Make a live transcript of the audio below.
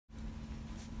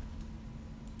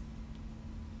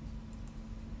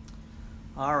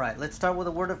All right, let's start with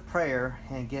a word of prayer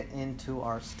and get into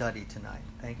our study tonight.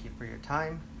 Thank you for your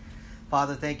time.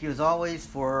 Father, thank you as always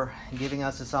for giving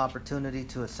us this opportunity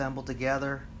to assemble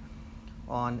together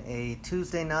on a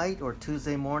Tuesday night or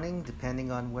Tuesday morning,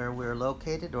 depending on where we're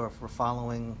located, or if we're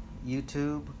following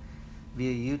YouTube,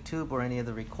 via YouTube or any of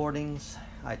the recordings.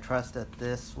 I trust that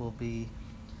this will be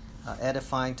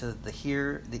edifying to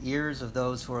the ears of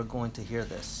those who are going to hear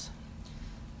this.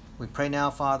 We pray now,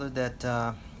 Father, that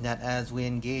as we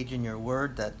engage in your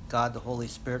word, that God the Holy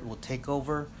Spirit will take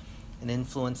over and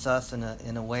influence us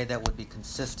in a way that would be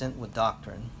consistent with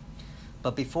doctrine.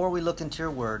 But before we look into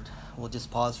your word, we'll just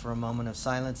pause for a moment of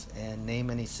silence and name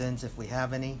any sins if we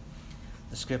have any.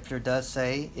 The scripture does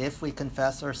say, if we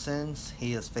confess our sins,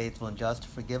 he is faithful and just to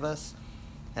forgive us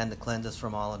and to cleanse us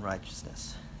from all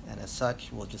unrighteousness. And as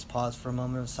such, we'll just pause for a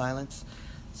moment of silence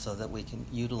so that we can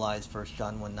utilize 1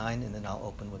 John 1:9, and then I'll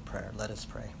open with prayer. Let us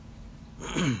pray.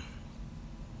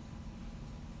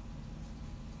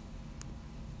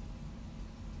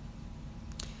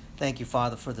 Thank you,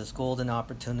 Father, for this golden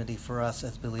opportunity for us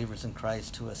as believers in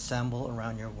Christ to assemble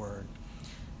around your word.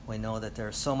 We know that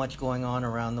there's so much going on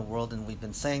around the world, and we've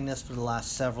been saying this for the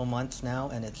last several months now,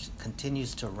 and it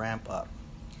continues to ramp up.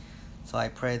 So I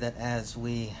pray that as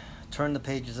we turn the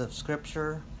pages of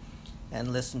Scripture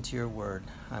and listen to your word,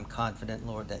 I'm confident,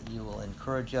 Lord, that you will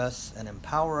encourage us and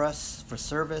empower us for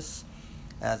service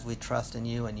as we trust in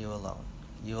you and you alone.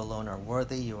 You alone are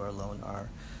worthy. You alone are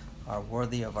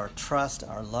worthy of our trust,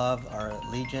 our love, our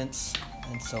allegiance.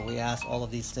 And so we ask all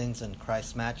of these things in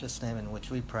Christ's matchless name, in which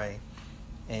we pray.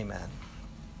 Amen.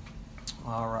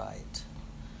 All right.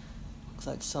 Looks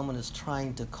like someone is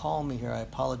trying to call me here. I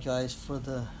apologize for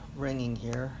the ringing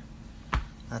here.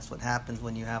 That's what happens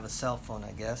when you have a cell phone,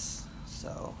 I guess.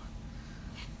 So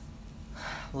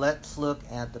let's look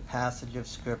at the passage of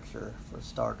Scripture for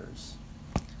starters.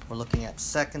 We're looking at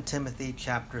 2 Timothy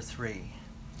chapter 3.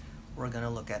 We're going to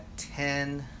look at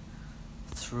 10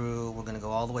 through, we're going to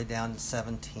go all the way down to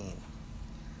 17.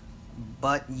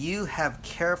 But you have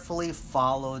carefully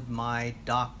followed my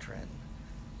doctrine,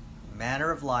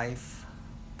 manner of life,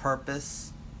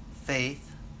 purpose,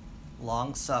 faith,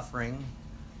 long-suffering,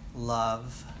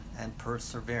 love, and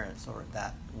perseverance, or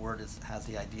that word has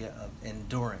the idea of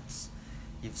endurance.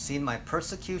 You've seen my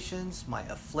persecutions, my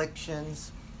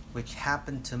afflictions, which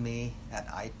happened to me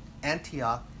at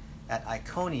Antioch, at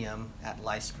Iconium, at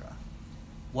Lystra.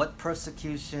 What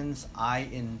persecutions I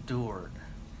endured.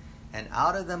 And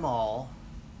out of them all,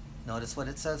 notice what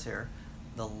it says here,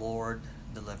 the Lord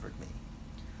delivered me.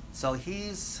 So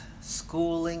he's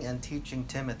schooling and teaching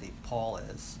Timothy, Paul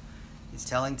is. He's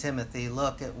telling Timothy,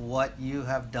 look at what you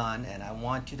have done, and I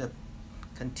want you to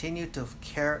continue to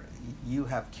you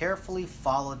have carefully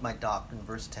followed my doctrine,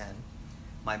 verse 10,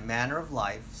 my manner of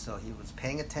life. So he was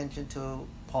paying attention to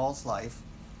Paul's life,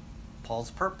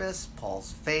 Paul's purpose,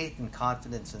 Paul's faith and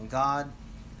confidence in God,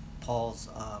 Paul's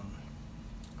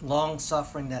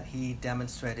long-suffering that he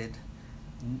demonstrated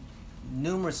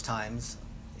numerous times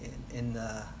in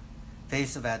the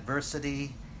face of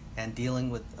adversity and dealing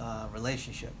with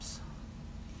relationships.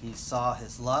 He saw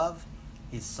his love.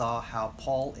 He saw how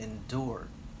Paul endured.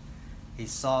 He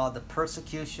saw the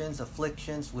persecutions,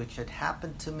 afflictions, which had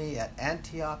happened to me at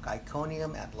Antioch,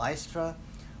 Iconium, at Lystra.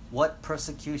 What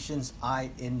persecutions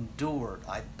I endured,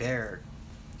 I bared.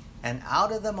 And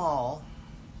out of them all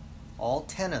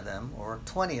 10 of them, or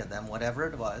 20 of them, whatever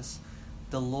it was,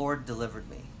 the Lord delivered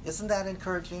me. Isn't that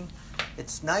encouraging?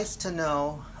 It's nice to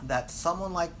know that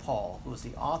someone like Paul, who is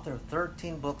the author of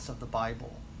 13 books of the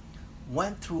Bible,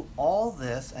 went through all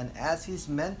this, and as he's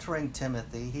mentoring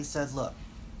Timothy, he says, look,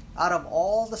 out of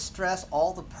all the stress,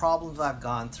 all the problems I've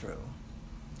gone through,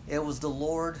 it was the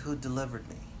Lord who delivered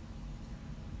me.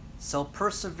 So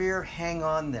persevere, hang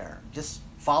on there. Just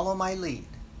follow my lead.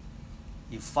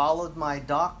 You followed my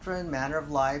doctrine, manner of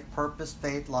life, purpose,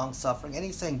 faith, long-suffering. And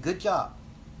he's saying, good job.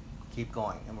 Keep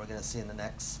going. And we're going to see in the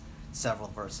next several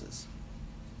verses.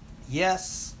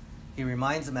 Yes, he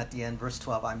reminds them at the end, verse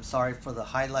 12. I'm sorry for the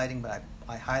highlighting, but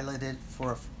I highlighted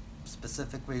for a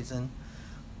specific reason.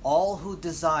 All who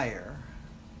desire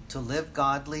to live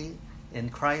godly in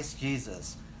Christ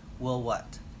Jesus will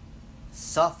what?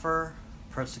 Suffer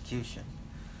persecution.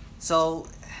 So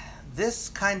this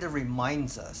kind of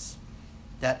reminds us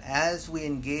that as we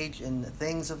engage in the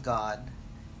things of God,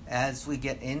 as we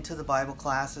get into the Bible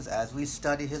classes, as we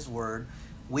study His Word,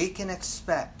 we can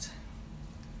expect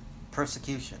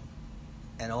persecution.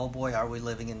 And oh boy, are we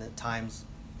living in the times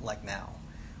like now,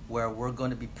 where we're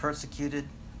going to be persecuted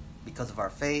because of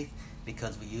our faith,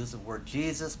 because we use the word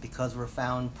Jesus, because we're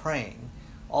found praying.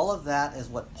 All of that is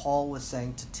what Paul was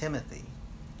saying to Timothy.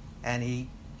 And he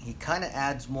he kind of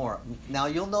adds more. Now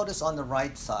you'll notice on the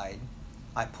right side,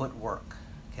 I put work.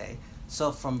 Okay,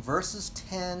 so from verses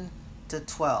 10 to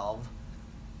 12,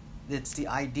 it's the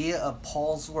idea of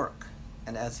Paul's work,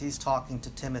 and as he's talking to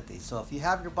Timothy. So if you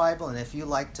have your Bible, and if you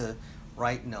like to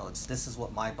write notes, this is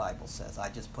what my Bible says. I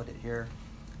just put it here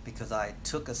because I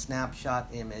took a snapshot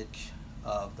image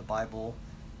of the Bible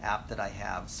app that I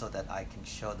have so that I can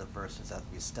show the verses as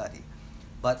we study.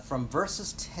 But from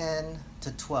verses 10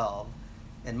 to 12,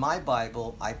 in my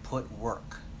Bible, I put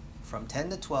work. From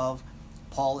 10 to 12,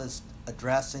 Paul is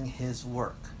addressing his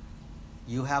work.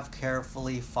 You have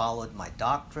carefully followed my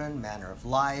doctrine, manner of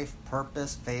life,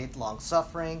 purpose, faith,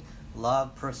 long-suffering,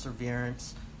 love,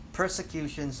 perseverance,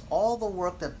 persecutions, all the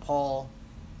work that Paul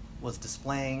was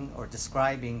displaying or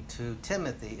describing to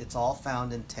Timothy. It's all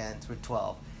found in 10 through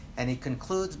 12. And he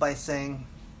concludes by saying,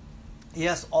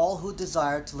 yes, all who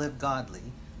desire to live godly,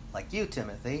 like you,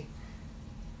 Timothy,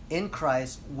 in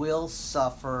Christ will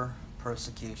suffer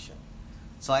persecution.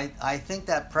 So I think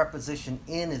that preposition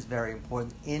in is very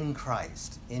important. In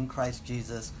Christ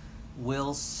Jesus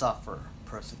will suffer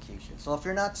persecution. So if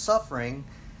you're not suffering,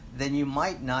 then you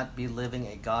might not be living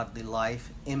a godly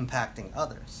life impacting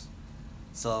others.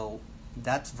 So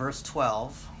that's verse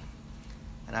 12.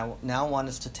 And I now want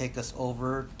us to take us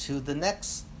over to the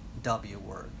next W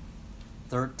word,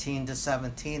 13 to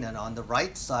 17. And on the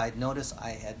right side, notice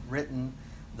I had written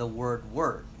the word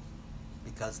word,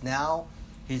 because now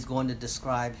he's going to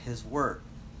describe his word,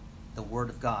 the word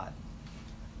of God.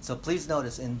 So please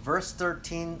notice in verse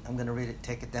 13, I'm going to read it,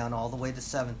 take it down all the way to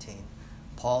 17.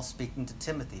 Paul speaking to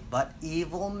Timothy, but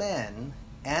evil men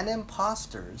and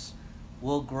impostors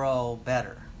will grow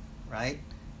better, right?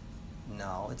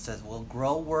 No, it says will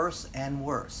grow worse and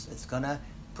worse. It's going to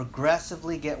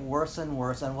progressively get worse and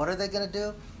worse. And what are they going to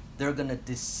do? They're going to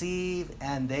deceive,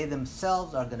 and they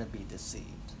themselves are going to be deceived.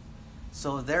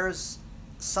 So there's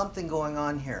something going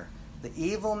on here. The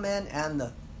evil men and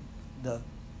the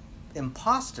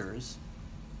imposters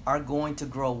are going to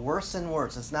grow worse and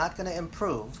worse. It's not going to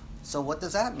improve. So what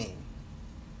does that mean?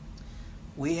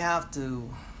 We have to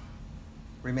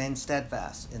remain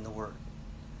steadfast in the word.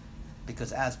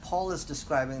 Because as Paul is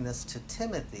describing this to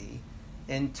Timothy,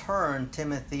 in turn,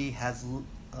 Timothy has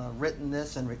written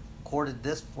this and recorded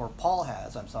this, or Paul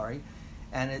has,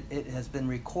 and it has been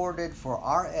recorded for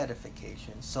our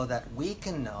edification so that we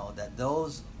can know that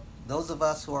those of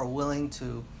us who are willing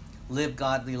to live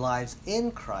godly lives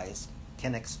in Christ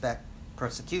can expect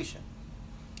persecution.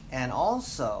 And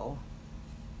also,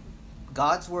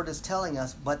 God's word is telling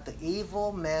us, but the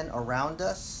evil men around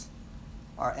us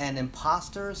and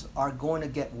imposters are going to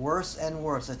get worse and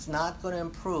worse. It's not going to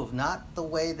improve, not the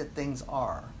way that things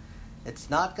are. It's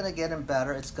not going to get them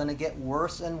better. It's going to get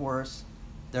worse and worse.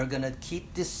 They're going to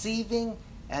keep deceiving,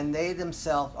 and they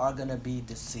themselves are going to be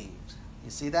deceived. You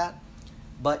see that?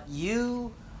 But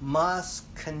you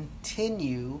must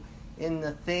continue in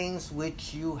the things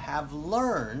which you have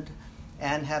learned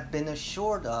and have been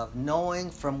assured of, knowing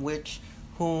from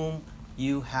whom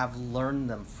you have learned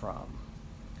them from.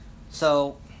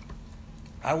 So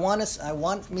I want us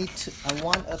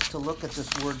to look at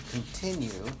this word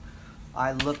continue.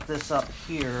 I looked this up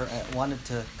here. I wanted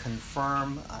to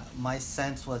confirm. My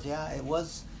sense was, it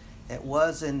was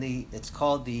it's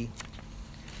called the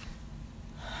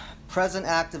present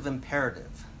active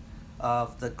imperative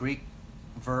of the Greek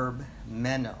verb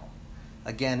meno.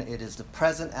 Again, it is the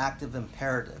present active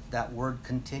imperative. That word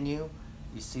continue,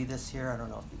 you see this here? I don't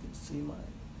know if you can see my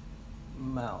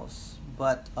mouse.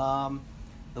 But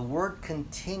the word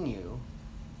continue,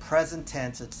 present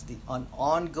tense, it's an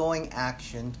ongoing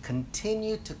action,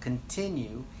 continue to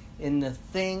continue in the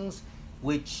things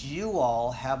which you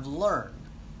all have learned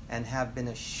and have been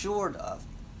assured of,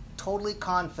 totally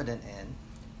confident in,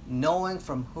 knowing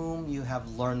from whom you have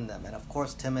learned them. And of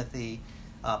course, Timothy,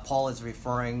 Paul is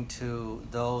referring to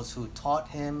those who taught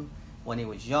him when he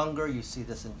was younger. You see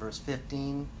this in verse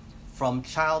 15. From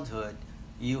childhood,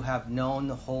 you have known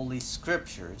the Holy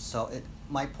Scriptures. So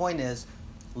my point is,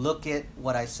 look at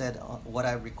what I said, what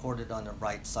I recorded on the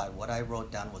right side. What I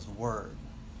wrote down was word.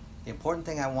 The important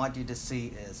thing I want you to see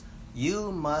is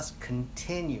you must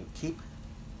continue. Keep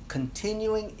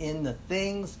continuing in the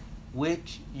things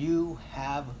which you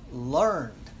have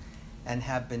learned and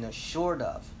have been assured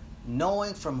of,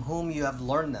 knowing from whom you have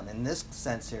learned them. In this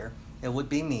sense here, it would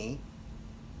be me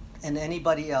and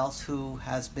anybody else who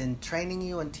has been training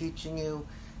you and teaching you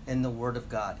in the Word of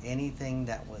God. Anything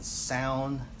that was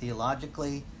sound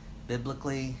theologically,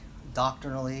 biblically,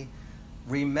 doctrinally.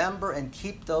 Remember and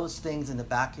keep those things in the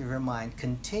back of your mind.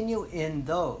 Continue in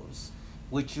those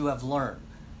which you have learned.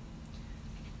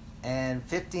 And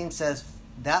 15 says,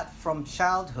 that from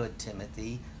childhood,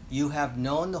 Timothy, you have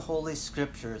known the Holy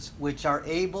Scriptures, which are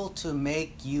able to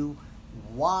make you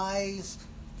wise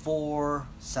for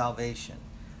salvation.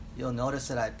 You'll notice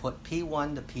that I put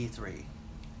P1 to P3.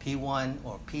 P1,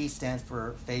 or P stands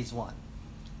for phase 1.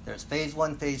 There's phase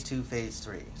 1, phase 2, phase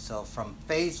 3. So from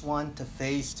phase 1 to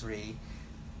phase 3,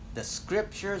 the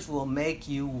Scriptures will make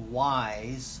you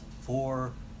wise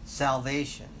for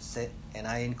salvation. And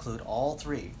I include all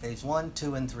three, phase 1,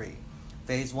 2, and 3.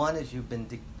 Phase 1 is you've been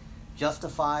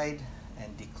justified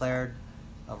and declared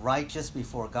righteous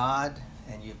before God,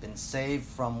 and you've been saved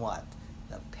from what?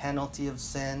 The penalty of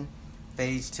sin.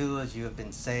 Phase 2 is you have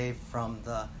been saved from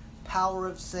the power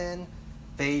of sin.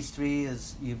 Phase 3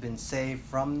 is you've been saved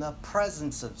from the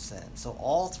presence of sin. So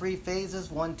all three phases,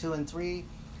 1, 2, and 3,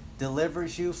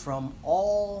 delivers you from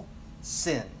all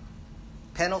sin.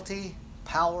 Penalty,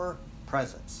 power,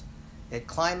 presence. It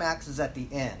climaxes at the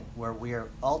end, where we are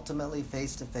ultimately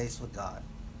face to face with God.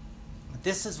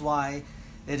 This is why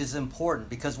it is important,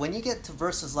 because when you get to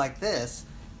verses like this,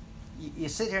 you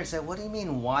sit here and say, what do you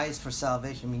mean wise for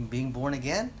salvation? You mean being born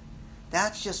again?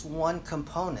 That's just one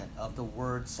component of the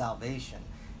word salvation.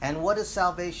 And what does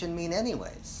salvation mean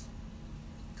anyways?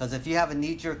 Because if you have a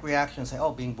knee-jerk reaction and say,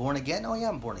 oh, being born again? Oh, yeah,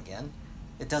 I'm born again.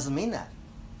 It doesn't mean that.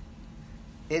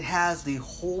 It has the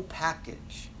whole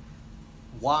package.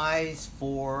 Wise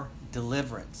for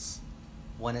deliverance.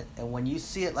 When you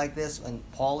see it like this, and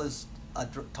Paul is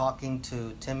talking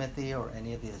to Timothy or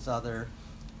any of his other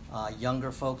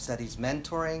younger folks that he's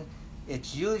mentoring,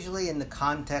 it's usually in the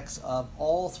context of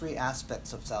all three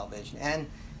aspects of salvation. And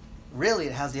really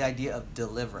it has the idea of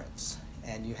deliverance,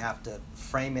 and you have to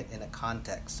frame it in a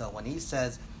context. So when he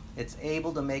says it's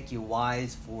able to make you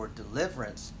wise for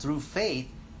deliverance through faith,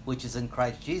 which is in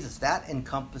Christ Jesus, that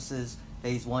encompasses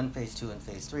phase 1, phase 2, and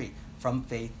phase 3, from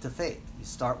faith to faith. You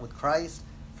start with Christ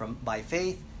by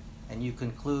faith, and you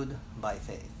conclude by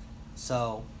faith.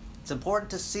 So it's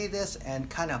important to see this and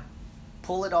kind of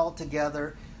pull it all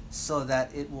together so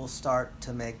that it will start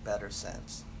to make better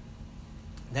sense.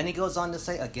 Then he goes on to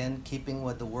say, again, keeping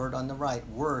with the word on the right,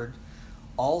 word,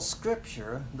 all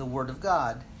Scripture, the Word of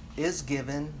God, is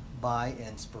given by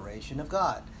inspiration of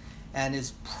God and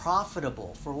is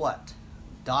profitable for what?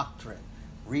 Doctrine,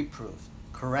 reproof,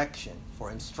 correction, for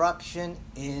instruction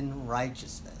in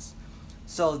righteousness.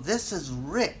 So this is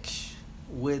rich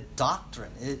with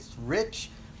doctrine. It's rich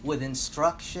with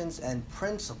instructions and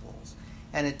principles.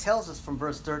 And it tells us from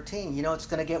verse 13, it's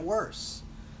going to get worse.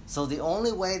 So the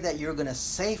only way that you're going to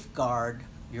safeguard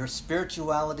your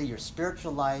spirituality, your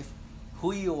spiritual life,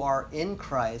 who you are in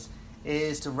Christ,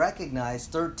 is to recognize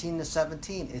 13 to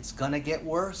 17. It's going to get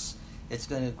worse. It's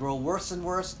going to grow worse and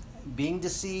worse, being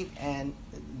deceiving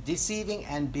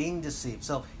and being deceived.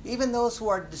 So even those who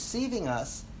are deceiving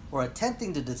us or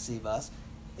attempting to deceive us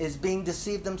is being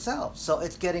deceived themselves. So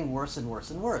it's getting worse and worse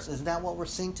and worse. Isn't that what we're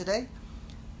seeing today?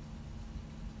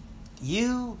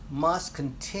 You must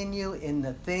continue in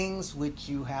the things which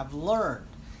you have learned,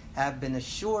 have been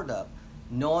assured of,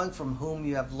 knowing from whom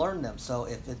you have learned them. So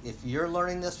if you're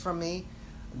learning this from me,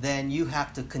 then you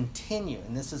have to continue.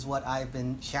 And this is what I've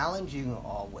been challenging you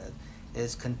all with,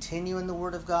 is continue in the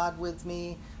Word of God with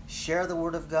me, share the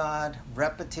Word of God,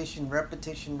 repetition,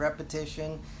 repetition,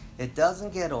 repetition. It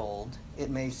doesn't get old. It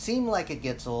may seem like it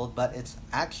gets old, but it's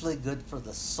actually good for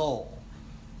the soul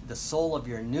of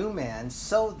your new man,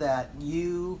 so that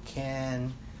you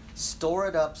can store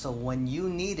it up so when you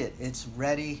need it, it's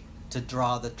ready to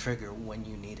draw the trigger when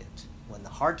you need it. When the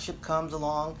hardship comes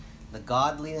along, the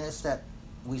godliness that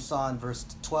we saw in verse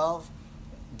 12,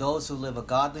 those who live a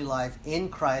godly life in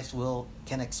Christ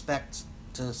can expect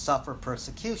to suffer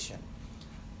persecution.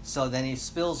 So then he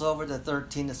spills over to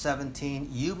 13 to 17.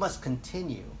 You must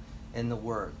continue in the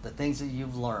Word, the things that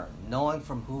you've learned, knowing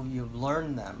from whom you've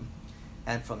learned them.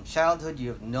 And from childhood you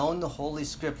have known the Holy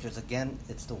Scriptures. Again,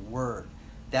 it's the Word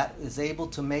that is able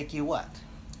to make you what?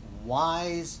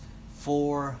 Wise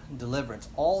for deliverance.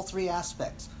 All three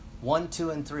aspects, 1,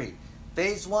 2, and 3.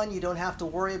 Phase 1 you don't have to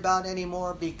worry about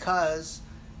anymore because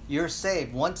you're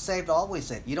saved. Once saved, always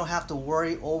saved. You don't have to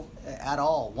worry at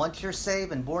all. Once you're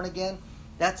saved and born again,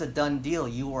 that's a done deal.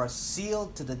 You are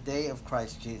sealed to the day of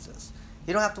Christ Jesus.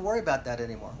 You don't have to worry about that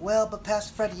anymore. Well, but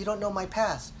Pastor Fred, you don't know my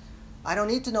past. I don't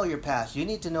need to know your past. You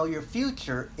need to know your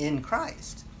future in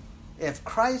Christ. If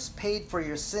Christ paid for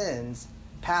your sins,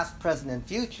 past, present, and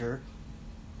future,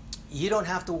 you don't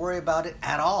have to worry about it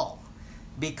at all,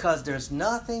 because there's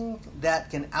nothing that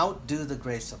can outdo the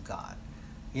grace of God.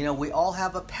 We all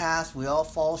have a past. We all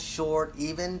fall short.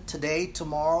 Even today,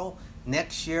 tomorrow,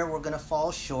 next year, we're going to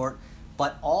fall short.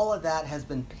 But all of that has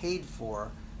been paid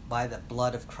for by the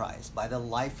blood of Christ, by the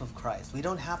life of Christ. We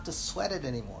don't have to sweat it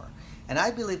anymore. And I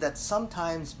believe that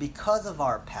sometimes because of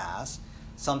our past,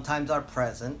 sometimes our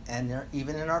present, and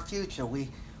even in our future, we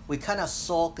kind of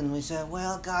sulk and we say,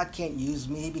 well, God can't use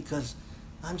me because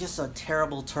I'm just a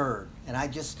terrible turd. And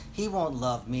he won't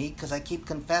love me because I keep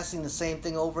confessing the same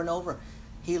thing over and over.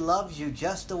 He loves you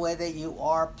just the way that you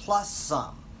are, plus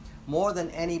some, more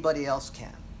than anybody else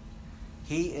can.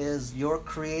 He is your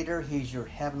creator. He's your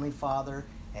heavenly Father,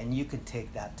 and you can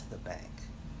take that to the bank.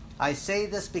 I say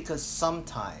this because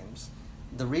sometimes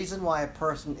the reason why a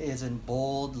person isn't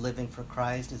bold living for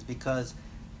Christ is because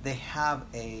they have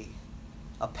a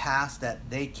past that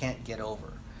they can't get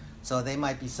over. So they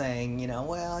might be saying,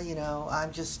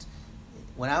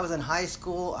 when I was in high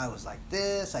school, I was like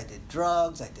this, I did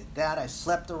drugs, I did that, I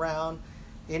slept around.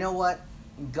 You know what?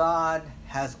 God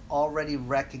has already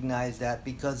recognized that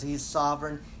because He's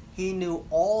sovereign. He knew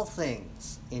all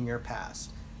things in your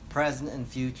past, present, and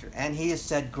future. And He has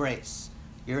said grace.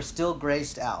 You're still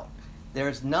graced out.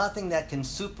 There's nothing that can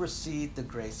supersede the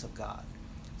grace of God.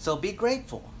 So be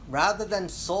grateful. Rather than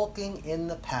sulking in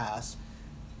the past,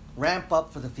 ramp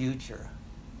up for the future.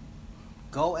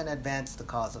 Go and advance the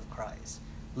cause of Christ.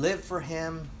 Live for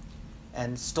Him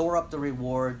and store up the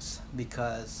rewards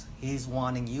because He's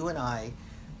wanting you and I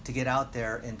to get out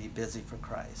there and be busy for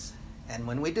Christ. And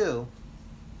when we do,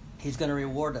 He's going to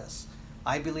reward us.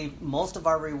 I believe most of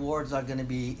our rewards are going to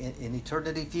be in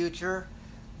eternity future,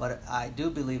 but I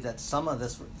do believe that some of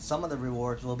the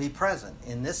rewards will be present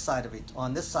on this side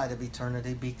of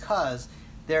eternity because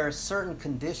there are certain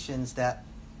conditions that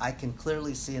I can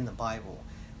clearly see in the Bible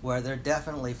where they're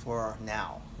definitely for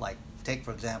now. Like, take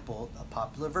for example a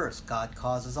popular verse, God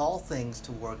causes all things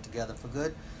to work together for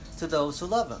good to those who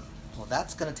love Him. Well,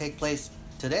 that's going to take place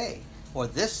today or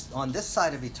on this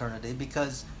side of eternity,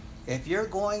 because if you're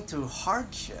going through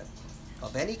hardship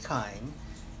of any kind,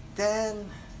 then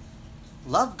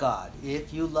love God.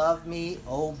 If you love me,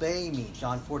 obey me.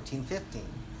 John 14:15.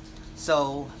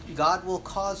 So God will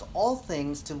cause all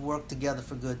things to work together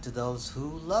for good to those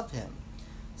who love Him.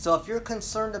 So if you're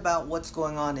concerned about what's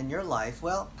going on in your life,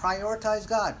 well, prioritize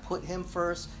God. Put Him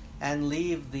first and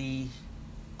leave the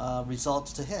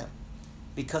results to Him,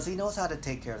 because He knows how to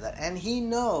take care of that. And He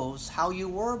knows how you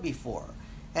were before.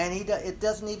 And it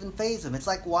doesn't even faze Him. It's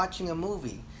like watching a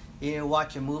movie. You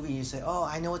watch a movie and you say, oh,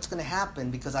 I know what's going to happen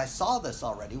because I saw this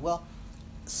already. Well,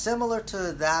 similar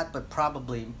to that, but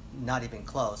probably not even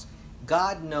close.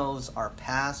 God knows our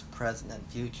past, present, and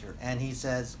future. And He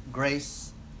says,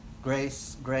 grace,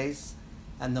 grace, grace.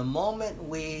 And the moment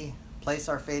we place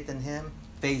our faith in Him,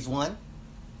 phase 1,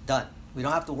 done. We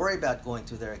don't have to worry about going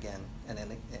through there again and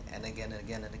again and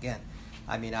again and again.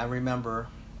 I mean, I remember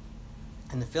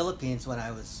in the Philippines when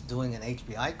I was doing an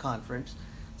HBI conference,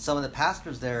 some of the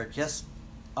pastors there just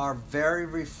are very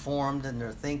reformed in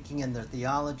their thinking and their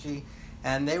theology.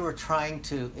 And they were trying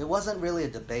to, it wasn't really a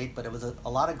debate, but it was a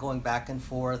lot of going back and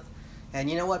forth. And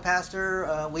you know what,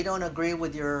 Pastor? We don't agree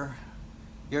with your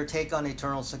take on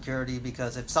eternal security,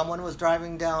 because if someone was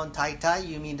driving down Taytay,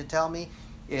 you mean to tell me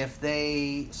if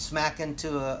they smack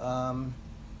into a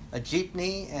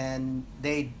jeepney and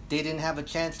they didn't have a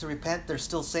chance to repent, they're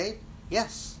still saved?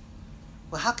 Yes.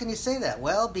 Well, how can you say that?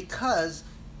 Well, because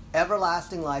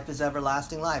everlasting life is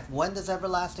everlasting life. When does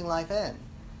everlasting life end?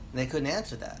 And they couldn't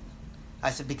answer that. I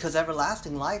said, because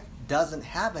everlasting life doesn't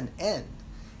have an end.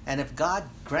 And if God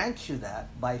grants you that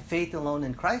by faith alone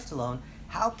in Christ alone,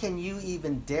 how can you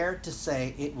even dare to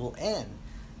say it will end?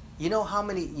 You know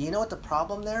what the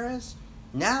problem there is?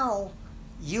 Now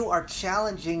you are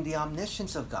challenging the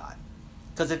omniscience of God.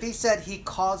 Because if He said He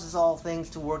causes all things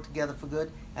to work together for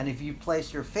good, and if you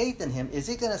place your faith in Him, is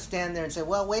He going to stand there and say,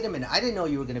 well, wait a minute, I didn't know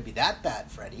you were going to be that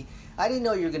bad, Freddie. I didn't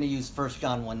know you were going to use 1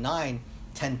 John 1:9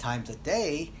 10 times a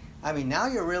day. I mean, now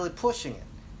you're really pushing it.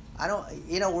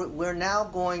 We're now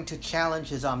going to challenge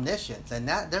His omniscience. And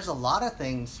there's a lot of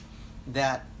things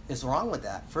that is wrong with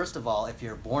that. First of all, if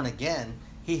you're born again,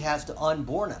 He has to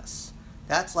unborn us.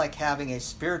 That's like having a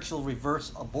spiritual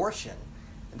reverse abortion.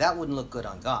 That wouldn't look good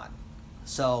on God.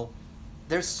 So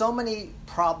there's so many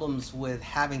problems with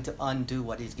having to undo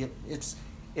what He's given.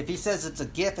 If He says it's a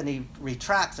gift and He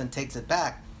retracts and takes it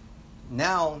back,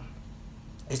 now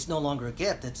it's no longer a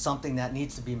gift. It's something that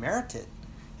needs to be merited.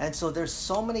 And so there's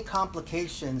so many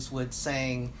complications with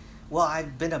saying, well,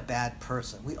 I've been a bad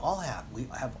person. We all have. We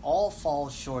have all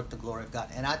fallen short the glory of God.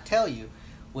 And I tell you,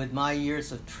 with my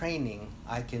years of training,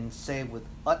 I can say with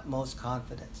utmost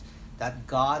confidence that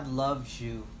God loves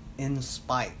you in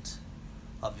spite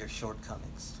of your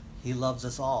shortcomings. He loves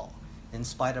us all in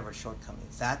spite of our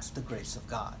shortcomings. That's the grace of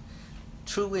God.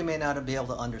 True, we may not be able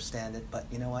to understand it, but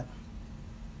you know what?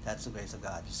 That's the grace of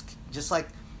God. Just like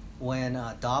when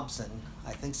Dobson,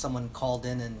 I think someone called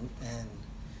in and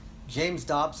James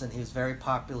Dobson, he was very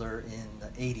popular in the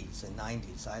 80s and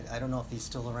 90s. I don't know if he's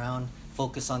still around.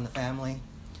 Focus on the Family.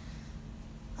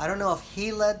 I don't know if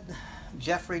he led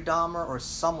Jeffrey Dahmer or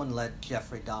someone led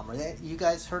Jeffrey Dahmer. You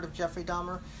guys heard of Jeffrey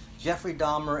Dahmer? Jeffrey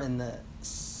Dahmer in the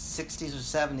 60s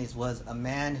or 70s was a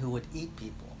man who would eat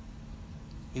people.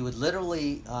 He would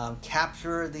literally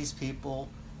capture these people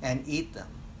and eat them.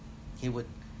 He would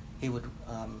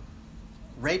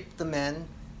rape the men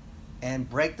and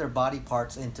break their body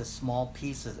parts into small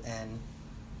pieces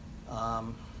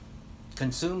and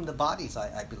consume the bodies,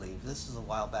 I believe. This is a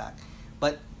while back.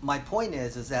 But my point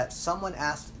is that someone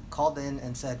called in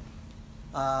and said,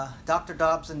 Dr.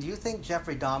 Dobson, do you think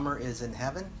Jeffrey Dahmer is in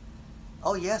heaven?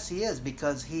 Oh, yes, he is,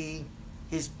 because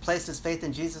he's placed his faith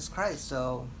in Jesus Christ.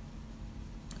 So,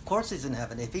 of course he's in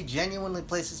heaven. If he genuinely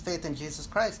places faith in Jesus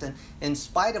Christ, and in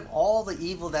spite of all the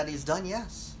evil that he's done,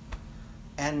 yes.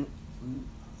 And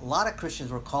a lot of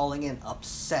Christians were calling in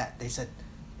upset. They said,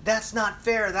 that's not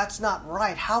fair, that's not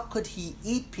right. How could he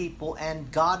eat people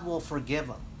and God will forgive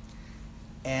him?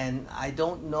 And I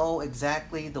don't know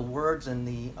exactly the words and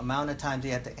the amount of times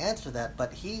he had to answer that,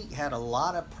 but he had a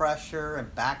lot of pressure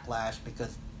and backlash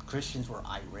because Christians were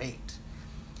irate.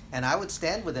 And I would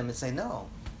stand with him and say, no,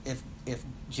 if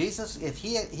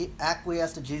he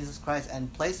acquiesced to Jesus Christ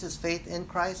and placed his faith in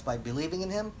Christ by believing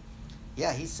in him,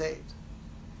 yeah, he's saved.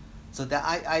 So that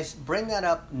I bring that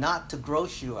up not to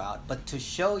gross you out, but to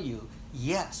show you,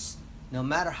 yes, no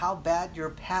matter how bad your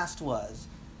past was,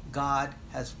 God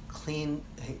has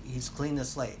he's cleaned the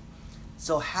slate.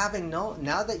 So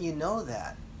now that you know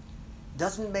that,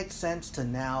 doesn't it make sense to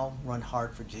now run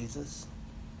hard for Jesus?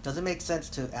 Does it make sense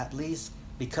to, at least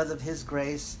because of his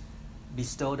grace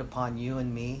bestowed upon you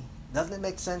and me, doesn't it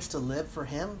make sense to live for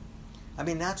him? I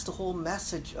mean, that's the whole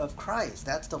message of Christ.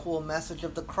 That's the whole message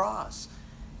of the cross.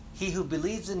 He who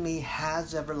believes in me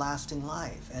has everlasting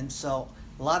life. And so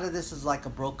a lot of this is like a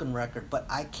broken record, but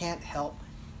I can't help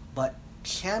but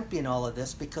champion all of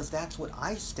this because that's what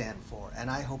I stand for,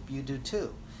 and I hope you do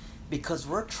too. Because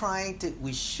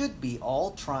we should be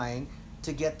all trying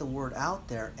to get the word out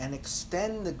there and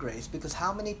extend the grace, because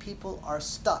how many people are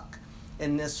stuck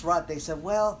in this rut? They said,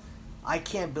 well, I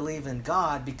can't believe in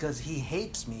God because he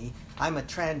hates me. I'm a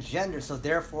transgender, so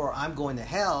therefore I'm going to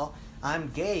hell. I'm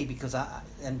gay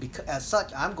as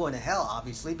such I'm going to hell,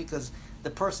 obviously, because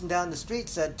the person down the street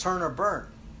said turn or burn.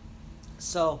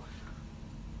 So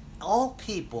all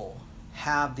people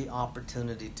have the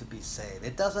opportunity to be saved.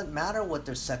 It doesn't matter what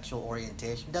their sexual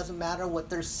orientation, it doesn't matter what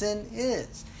their sin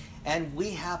is. And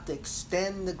we have to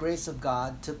extend the grace of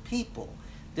God to people.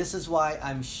 This is why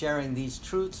I'm sharing these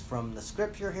truths from the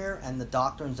scripture here and the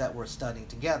doctrines that we're studying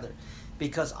together.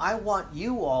 Because I want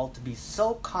you all to be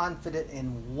so confident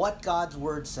in what God's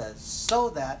word says, so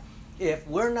that if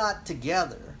we're not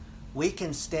together, we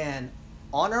can stand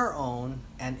on our own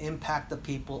and impact the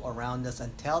people around us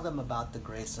and tell them about the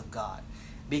grace of God.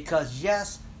 Because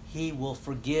yes, he will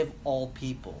forgive all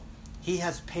people. He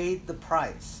has paid the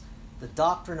price. The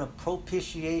doctrine of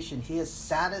propitiation, he has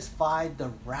satisfied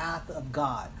the wrath of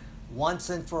God once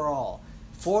and for all,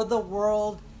 for the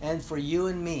world and for you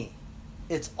and me.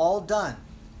 It's all done.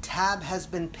 Tab has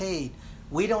been paid.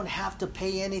 We don't have to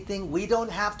pay anything. We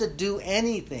don't have to do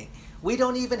anything. We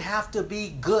don't even have to be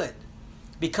good,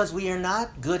 because we are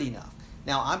not good enough.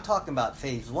 Now, I'm talking about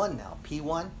phase 1 now.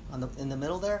 P1 in the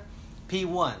middle there.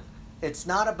 P1. It's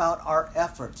not about our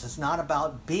efforts. It's not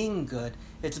about being good.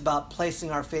 It's about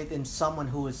placing our faith in someone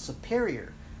who is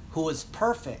superior, who is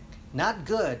perfect. Not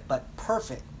good, but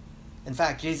perfect. In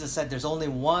fact, Jesus said there's only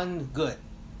one good,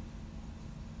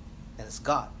 and it's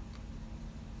God.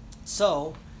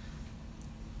 So,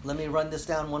 let me run this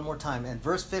down one more time. And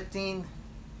verse 15,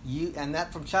 and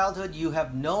that from childhood you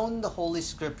have known the Holy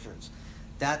Scriptures.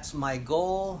 That's my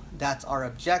goal. That's our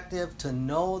objective, to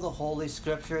know the Holy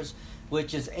Scriptures,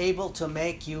 which is able to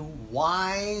make you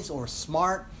wise or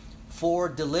smart for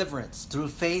deliverance through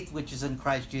faith which is in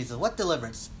Christ Jesus. What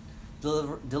deliverance?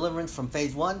 Deliverance from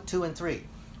phase 1, 2, and 3.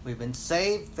 We've been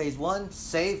saved, phase 1,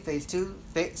 saved, phase 2,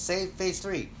 saved, phase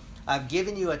 3. I've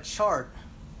given you a chart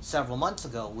several months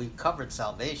ago. We covered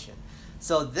salvation.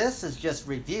 So this is just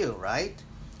review, right?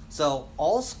 So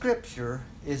all Scripture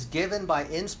is given by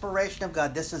inspiration of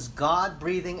God. This is God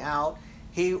breathing out.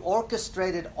 He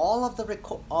orchestrated all of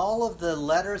the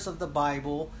letters of the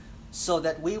Bible so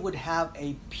that we would have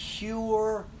a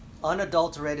pure,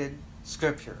 unadulterated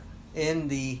Scripture in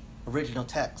the original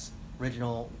text,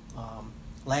 original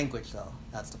language, though.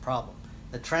 That's the problem.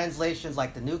 The translations,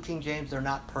 like the New King James, they're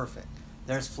not perfect.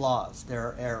 There's flaws. There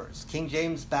are errors. King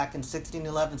James back in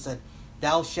 1611 said,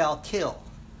 "Thou shalt kill."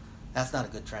 That's not a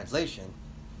good translation.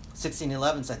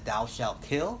 1611 said, "Thou shalt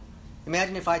kill."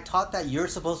 Imagine if I taught that you're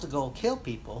supposed to go kill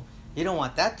people. You don't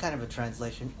want that kind of a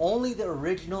translation. Only the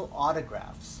original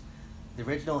autographs, the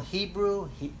original Hebrew,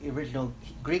 original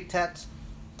Greek text,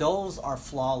 those are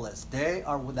flawless. They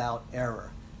are without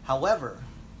error. However,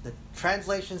 the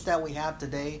translations that we have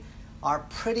today are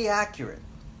pretty accurate.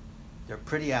 They're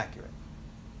pretty accurate.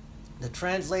 The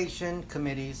translation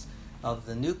committees of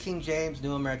the New King James,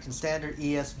 New American Standard,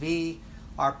 ESV,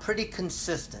 are pretty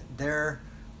consistent. They're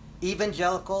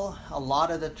evangelical. A lot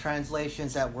of the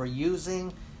translations that we're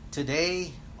using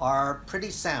today are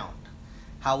pretty sound.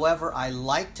 However, I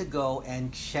like to go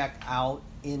and check out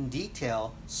in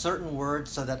detail certain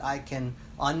words so that I can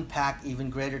unpack even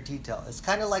greater detail. It's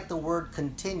kind of like the word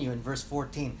continue in verse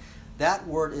 14. That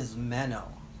word is meno,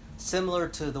 similar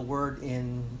to the word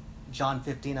in John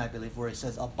 15, I believe, where he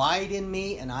says, "Abide in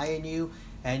me and I in you,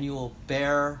 and you will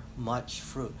bear much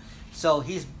fruit." So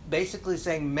he's basically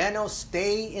saying, meno,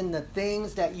 stay in the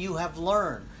things that you have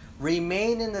learned.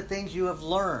 Remain in the things you have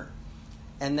learned.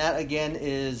 And that again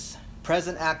is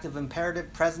present active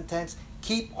imperative, present tense.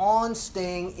 Keep on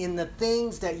staying in the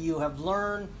things that you have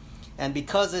learned. And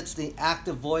because it's the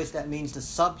active voice, that means the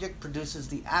subject produces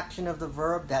the action of the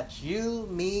verb. That's you,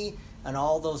 me, and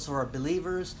all those who are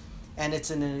believers. And it's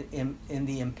in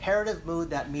the imperative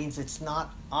mood. That means it's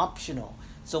not optional.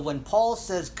 So when Paul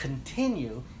says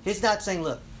continue, he's not saying,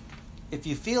 look, if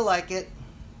you feel like it,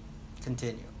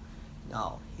 continue.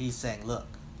 No, he's saying, look,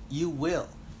 you will,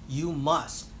 you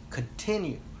must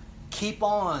continue. Keep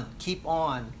on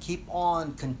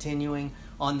continuing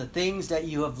on the things that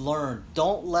you have learned.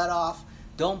 Don't let off.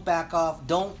 Don't back off.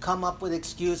 Don't come up with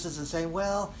excuses and say,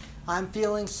 well, I'm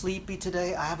feeling sleepy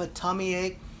today. I have a tummy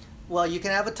ache. Well, you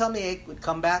can have a tummy ache, but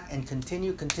come back and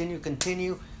continue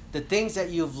the things that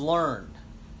you've learned,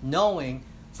 knowing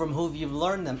from whom you've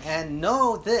learned them. And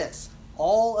know this,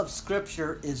 all of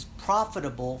Scripture is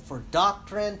profitable for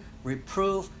doctrine,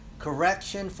 reproof,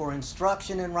 correction, for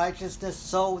instruction in righteousness,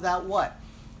 so that what?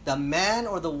 The man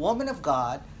or the woman of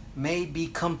God may be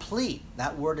complete.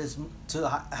 That word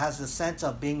has the sense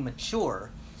of being mature,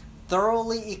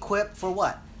 thoroughly equipped for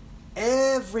what?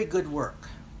 Every good work.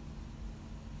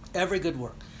 Every good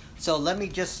work. So let me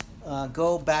just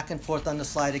go back and forth on the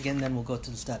slide again, then we'll go to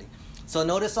the study. So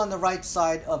notice on the right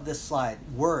side of this slide,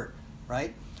 word,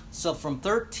 right? So from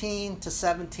 13 to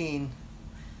 17,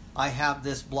 I have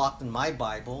this blocked in my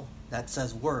Bible that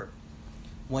says word.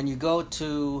 When you go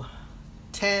to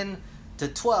 10 to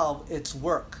 12, it's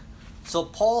work. So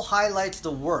Paul highlights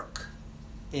the work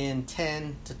in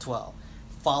 10 to 12.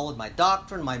 Followed my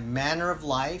doctrine, my manner of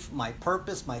life, my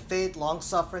purpose, my faith,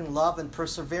 long-suffering, love, and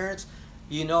perseverance.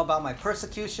 You know about my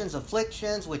persecutions,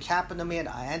 afflictions, which happened to me at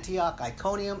Antioch,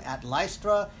 Iconium, at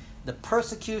Lystra. The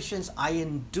persecutions I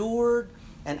endured,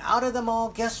 and out of them all,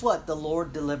 guess what? The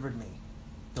Lord delivered me.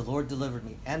 The Lord delivered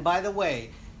me. And by the way,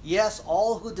 yes,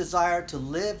 all who desire to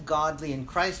live godly in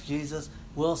Christ Jesus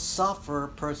will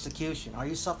suffer persecution. Are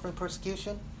you suffering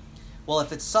persecution? Well,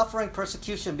 if it's suffering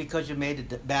persecution because you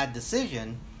made a bad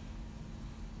decision,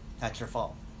 that's your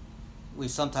fault. We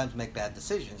sometimes make bad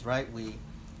decisions, right? We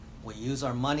use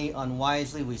our money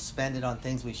unwisely. We spend it on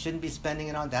things we shouldn't be spending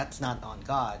it on. That's not on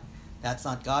God. That's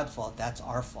not God's fault. That's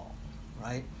our fault,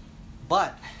 right?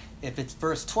 But if it's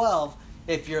verse 12,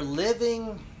 if you're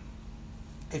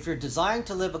desiring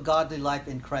to live a godly life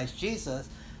in Christ Jesus,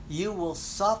 you will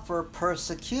suffer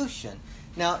persecution.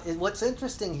 Now, what's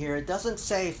interesting here, it doesn't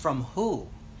say from who.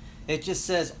 It just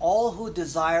says all who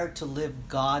desire to live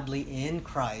godly in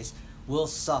Christ will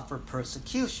suffer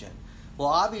persecution. Well,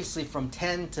 obviously from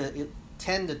 10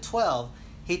 to 12,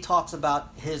 he talks about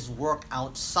his work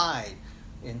outside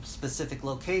in specific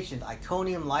locations,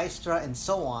 Iconium, Lystra, and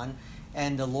so on,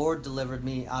 and the Lord delivered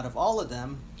me out of all of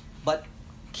them. But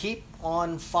keep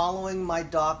on following my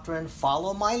doctrine,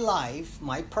 follow my life,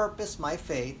 my purpose, my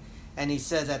faith. And he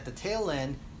says at the tail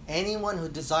end, anyone who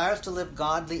desires to live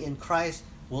godly in Christ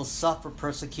will suffer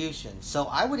persecution. So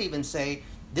I would even say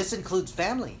this includes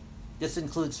family. This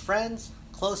includes friends,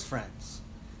 close friends.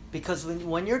 Because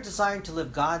when you're desiring to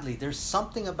live godly, there's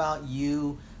something about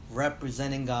you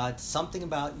representing God, something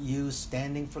about you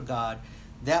standing for God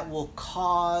that will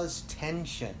cause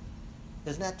tension.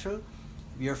 Isn't that true?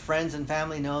 Your friends and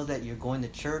family know that you're going to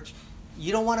church.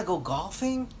 You don't want to go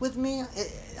golfing with me?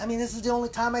 I mean, this is the only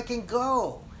time I can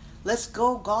go. Let's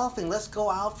go golfing. Let's go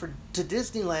out to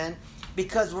Disneyland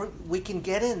because we can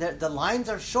get in. The lines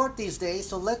are short these days,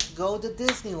 so let's go to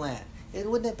Disneyland.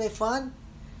 Wouldn't it be fun?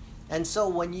 And so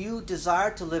when you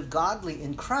desire to live godly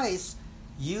in Christ,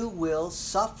 you will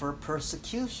suffer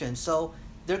persecution. So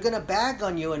they're going to bag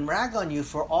on you and rag on you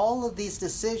for all of these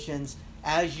decisions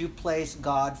as you place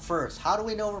God first. How do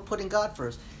we know we're putting God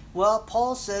first? Well,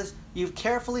 Paul says, you've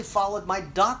carefully followed my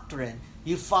doctrine.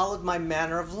 You followed my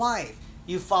manner of life.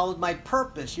 You followed my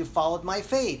purpose. You followed my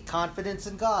faith, confidence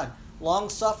in God.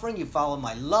 Long-suffering, you followed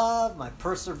my love, my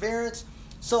perseverance.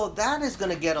 So that is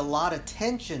going to get a lot of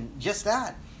attention, just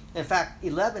that. In fact,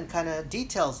 11 kind of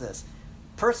details this.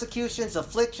 Persecutions,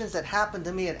 afflictions that happened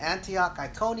to me at Antioch,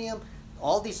 Iconium,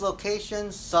 all these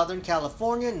locations, Southern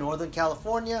California, Northern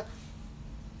California.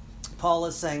 Paul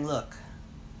is saying, look,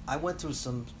 I went through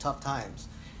some tough times.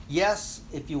 Yes,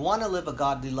 if you want to live a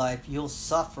godly life, you'll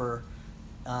suffer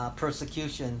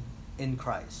persecution in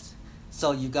Christ.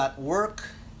 So you got work,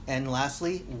 and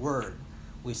lastly, word.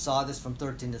 We saw this from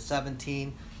 13 to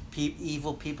 17.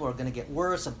 Evil people are going to get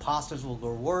worse. Imposters will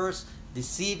go worse.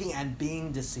 Deceiving and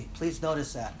being deceived. Please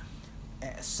notice that.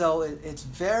 So it's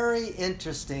very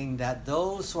interesting that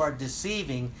those who are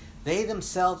deceiving, they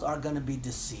themselves are going to be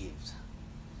deceived.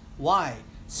 Why?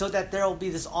 So that there will be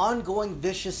this ongoing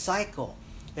vicious cycle.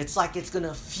 It's like it's going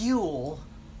to fuel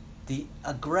the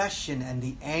aggression and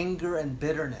the anger and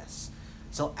bitterness.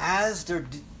 So as they're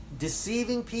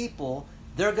deceiving people,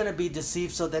 they're going to be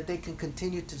deceived so that they can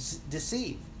continue to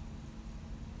deceive.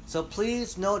 So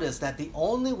please notice that the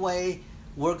only way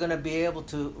we're going to be able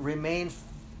to remain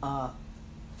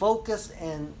focused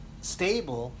and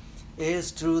stable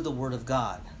is through the Word of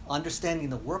God. Understanding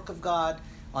the work of God,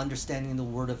 understanding the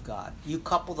Word of God. You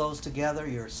couple those together,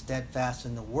 you're steadfast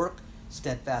in the work,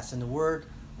 steadfast in the Word,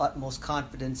 utmost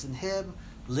confidence in Him,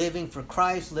 living for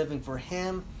Christ, living for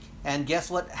Him. And guess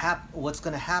what's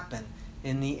going to happen?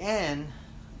 In the end,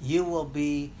 you will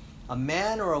be a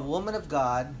man or a woman of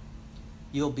God.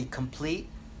 You'll be complete.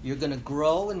 You're going to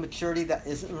grow in maturity. That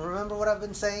isn't. Remember what I've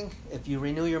been saying? If you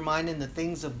renew your mind in the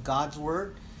things of God's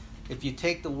Word, if you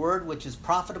take the Word which is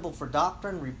profitable for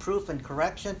doctrine, reproof, and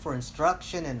correction, for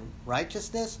instruction and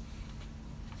righteousness,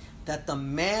 that the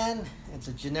man, it's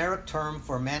a generic term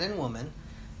for man and woman,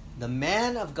 the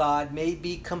man of God may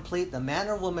be complete, the man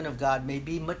or woman of God may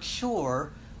be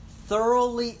mature,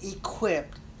 thoroughly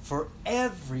equipped for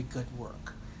every good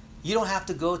work. You don't have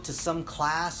to go to some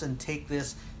class and take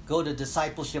this, go to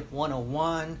Discipleship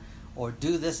 101, or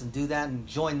do this and do that and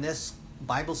join this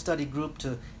Bible study group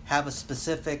to have a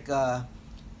specific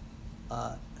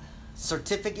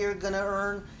certificate you're going to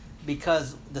earn.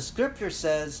 Because the Scripture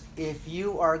says if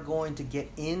you are going to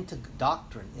get into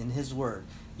doctrine in His Word,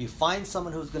 you find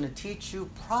someone who's going to teach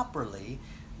you properly,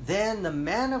 then the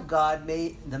man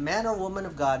or woman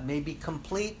of God may be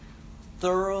complete,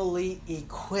 thoroughly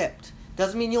equipped.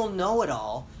 Doesn't mean you'll know it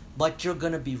all, but you're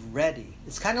going to be ready.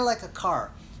 It's kind of like a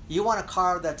car. You want a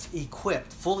car that's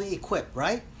equipped, fully equipped,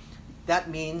 right? That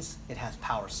means it has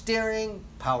power steering,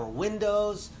 power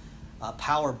windows,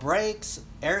 power brakes,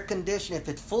 air conditioning. If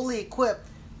it's fully equipped,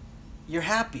 you're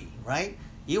happy, right?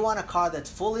 You want a car that's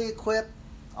fully equipped,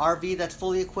 RV that's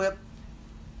fully equipped.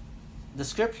 The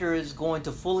Scripture is going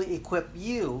to fully equip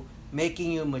you,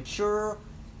 making you mature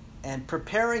and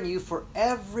preparing you for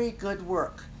every good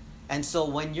work. And so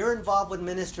when you're involved with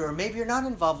ministry, or maybe you're not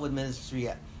involved with ministry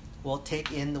yet, well,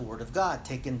 take in the Word of God,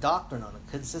 take in doctrine on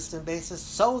a consistent basis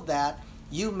so that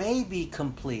you may be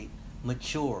complete,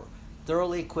 mature,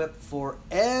 thoroughly equipped for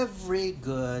every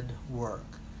good work.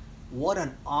 What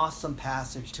an awesome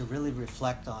passage to really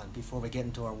reflect on before we get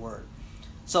into our Word.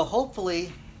 So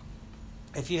hopefully,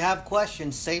 if you have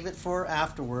questions, save it for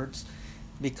afterwards,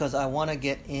 because I want to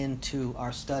get into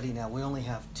our study now. We only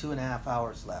have 2.5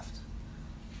 hours left.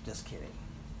 Just kidding.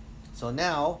 So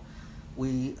now,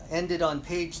 we ended on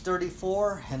page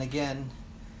 34, and again,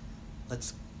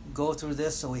 let's go through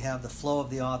this so we have the flow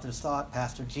of the author's thought.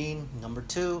 Pastor Gene, number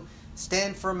 2,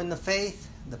 stand firm in the faith.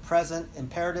 The present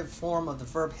imperative form of the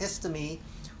verb histemi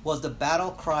was the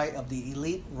battle cry of the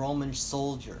elite Roman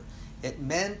soldier. It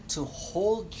meant to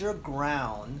hold your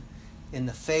ground in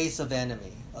the face of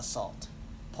enemy assault.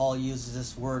 Paul uses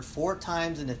this word 4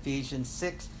 times in Ephesians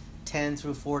 6:10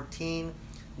 through 14.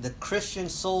 The Christian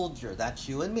soldier, that's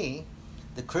you and me,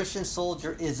 the Christian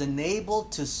soldier is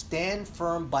enabled to stand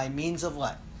firm by means of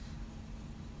what?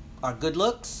 Our good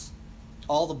looks,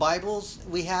 all the Bibles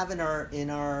we have in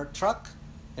our truck,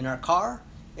 in our car,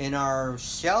 in our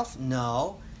shelf?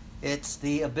 No. It's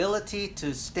the ability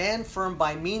to stand firm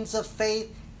by means of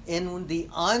faith in the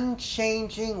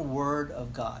unchanging Word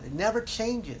of God. It never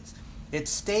changes.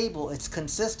 It's stable, it's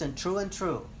consistent, true and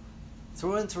true,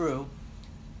 through and through.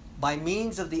 By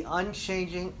means of the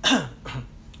unchanging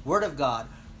Word of God,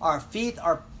 our feet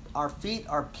are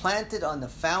planted on the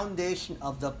foundation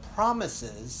of the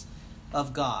promises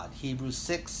of God. Hebrews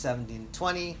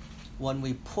 6:17-20. When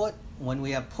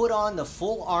we have put on the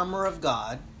full armor of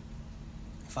God,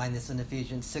 find this in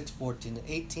Ephesians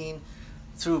 6:14-18,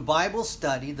 through Bible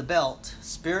study, the belt,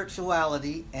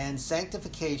 spirituality and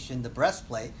sanctification, the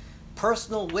breastplate,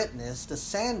 personal witness, the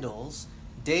sandals,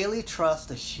 daily trust,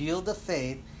 the shield of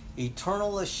faith,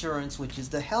 eternal assurance, which is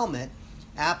the helmet,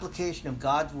 application of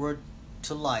God's word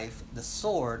to life, the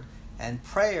sword, and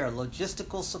prayer,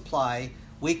 logistical supply,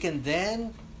 we can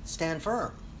then stand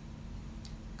firm.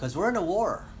 Because we're in a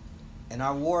war, and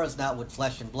our war is not with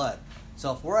flesh and blood.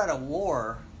 So if we're at a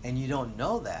war and you don't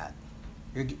know that,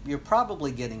 you're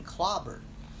probably getting clobbered.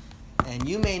 And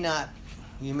you may not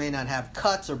have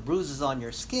cuts or bruises on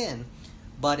your skin,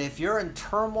 but if you're in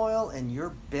turmoil and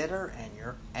you're bitter and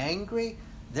you're angry,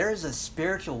 there's a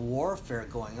spiritual warfare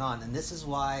going on. And this is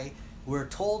why we're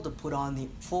told to put on the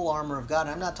full armor of God.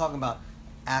 I'm not talking about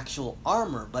actual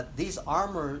armor, but these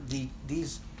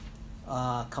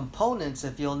components,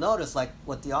 if you'll notice, like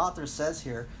what the author says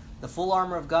here, the full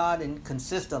armor of God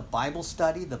consists of Bible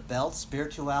study, the belt,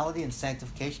 spirituality and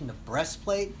sanctification, the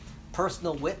breastplate,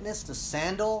 personal witness, the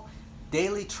sandal,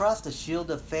 daily trust, the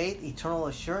shield of faith, eternal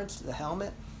assurance, the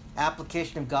helmet,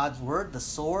 application of God's word, the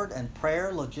sword, and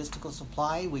prayer, logistical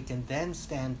supply. We can then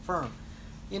stand firm.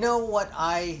 You know what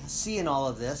I see in all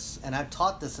of this, and I've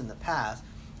taught this in the past,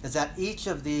 is that each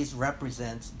of these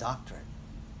represents doctrine.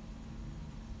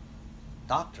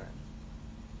 Doctrine.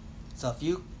 So if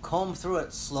you comb through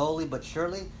it slowly but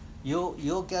surely,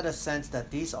 you'll get a sense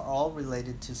that these are all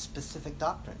related to specific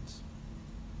doctrines.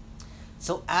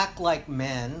 So act like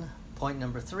men, point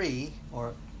number three,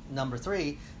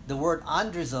 the word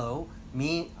andrizo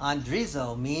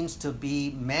means to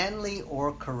be manly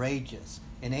or courageous.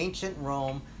 In ancient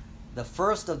Rome, the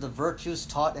first of the virtues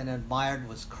taught and admired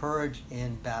was courage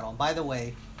in battle. And by the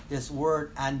way, this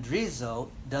word andrizo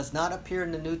does not appear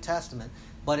in the New Testament,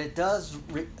 but it does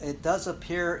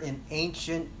appear in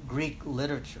ancient Greek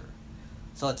literature.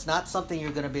 So it's not something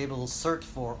you're going to be able to search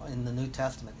for in the New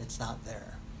Testament. It's not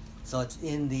there. So it's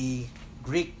in the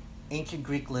ancient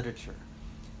Greek literature.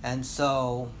 And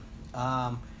so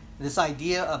this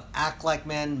idea of act like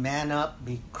men, man up,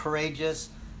 be courageous,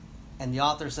 and the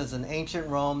author says in ancient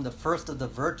Rome, the first of the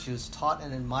virtues taught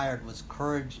and admired was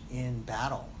courage in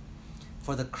battle.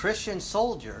 For the Christian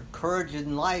soldier, courage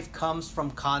in life comes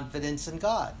from confidence in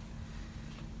God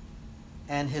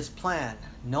and his plan.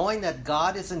 Knowing that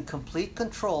God is in complete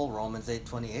control, Romans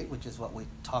 8:28, which is what we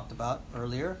talked about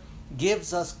earlier,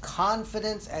 gives us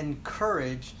confidence and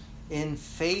courage in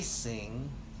facing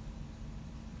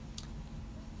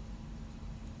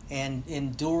and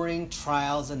enduring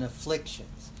trials and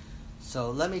afflictions. So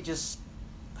let me just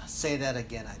say that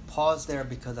again. I paused there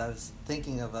because I was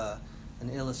thinking of an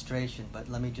illustration, but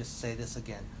let me just say this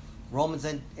again. Romans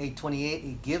 8:28,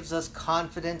 it gives us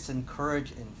confidence and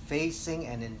courage in facing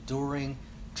and enduring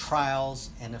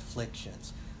trials and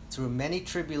afflictions. Through many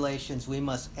tribulations, we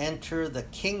must enter the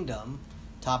kingdom,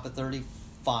 top of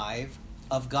 35,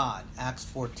 of God, Acts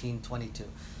 14:22.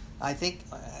 I think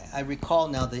I recall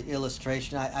now the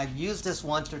illustration. I've used this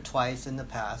once or twice in the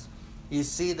past. You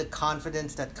see the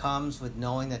confidence that comes with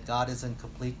knowing that God is in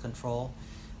complete control.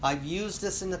 I've used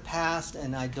this in the past,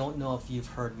 and I don't know if you've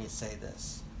heard me say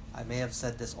this. I may have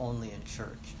said this only in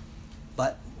church.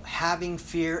 But having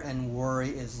fear and worry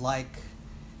is like,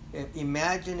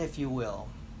 imagine, if you will,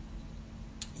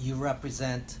 you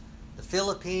represent the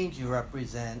Philippines, you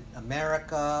represent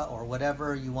America, or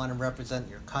whatever you want to represent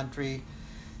your country,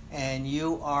 and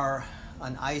you are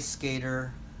an ice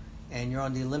skater, and you're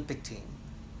on the Olympic team.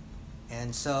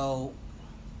 And so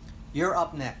you're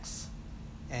up next,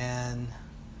 and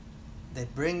they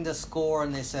bring the score,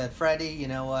 and they said, Freddie, you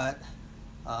know what,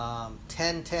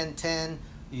 10, 10, 10,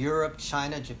 Europe,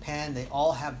 China, Japan, they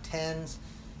all have 10s,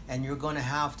 and you're going to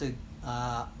have to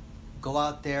go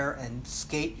out there and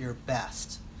skate your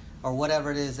best, or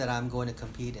whatever it is that I'm going to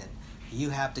compete in. You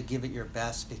have to give it your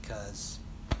best because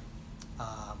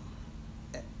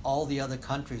all the other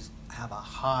countries have a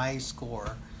high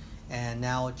score, and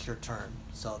now it's your turn.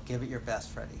 So give it your best,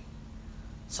 Freddie.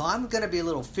 So I'm going to be a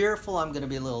little fearful. I'm going to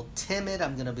be a little timid.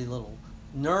 I'm going to be a little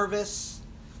nervous.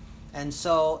 And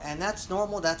that's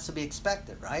normal. That's to be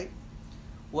expected, right?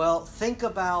 Well, think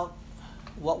about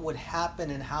what would happen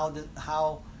and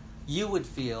how you would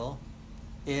feel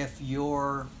if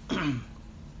your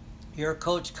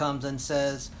coach comes and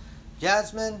says,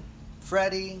 Jasmine,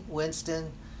 Freddie,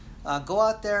 Winston, go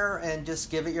out there and just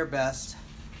give it your best.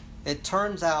 It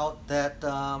turns out that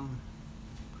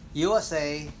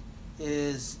USA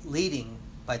is leading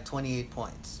by 28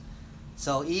 points.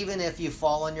 So even if you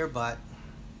fall on your butt,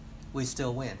 we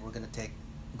still win. We're going to take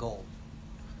gold.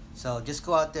 So just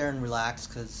go out there and relax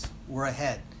because we're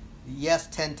ahead. Yes,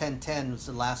 10-10-10 was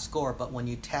the last score, but when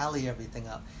you tally everything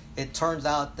up, it turns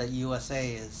out that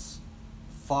USA is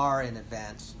far in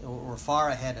advance. We're far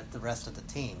ahead of the rest of the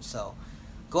team. So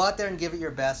go out there and give it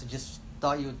your best. I just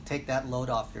thought you would take that load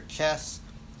off your chest.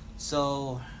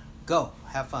 So go,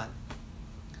 have fun.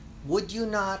 Would you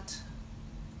not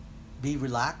be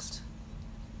relaxed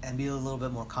and be a little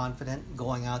bit more confident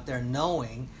going out there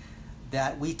knowing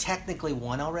that we technically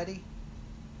won already?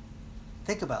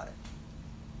 Think about it.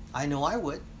 I know I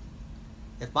would.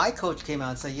 If my coach came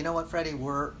out and said, you know what, Freddie,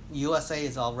 USA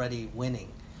is already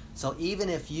winning. So even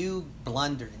if you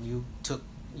blundered and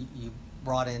you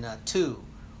brought in a 2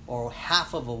 or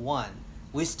half of a 1,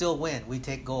 we still win. We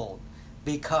take gold.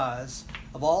 Because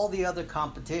of all the other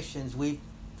competitions, we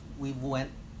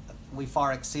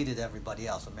far exceeded everybody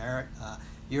else. America,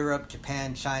 Europe,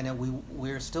 Japan, China,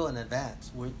 we're still in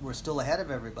advance. We're still ahead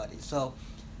of everybody. So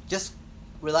just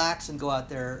relax and go out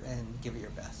there and give it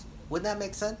your best. Wouldn't that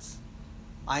make sense?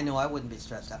 I know I wouldn't be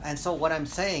stressed out. And so what I'm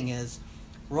saying is,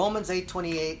 Romans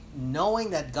 8:28, knowing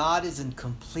that God is in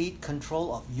complete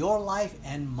control of your life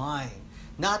and mine.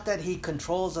 Not that he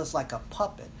controls us like a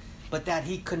puppet, but that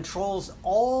he controls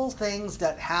all things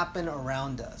that happen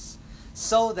around us.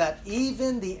 So that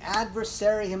even the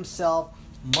adversary himself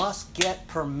must get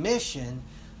permission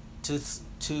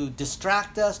to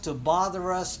distract us, to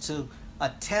bother us, to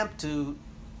attempt to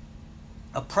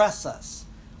oppress us.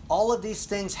 All of these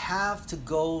things have to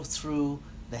go through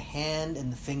the hand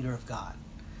and the finger of God.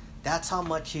 That's how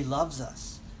much he loves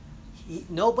us.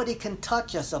 Nobody can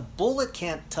touch us. A bullet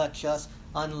can't touch us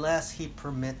unless he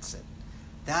permits it.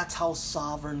 That's how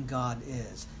sovereign God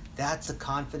is. That's the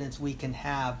confidence we can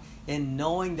have in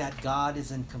knowing that God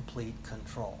is in complete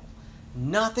control.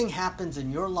 Nothing happens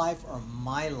in your life or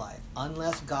my life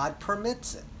unless God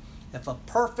permits it. If a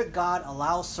perfect God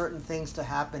allows certain things to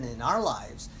happen in our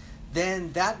lives,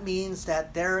 then that means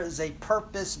that there is a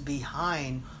purpose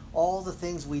behind all the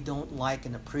things we don't like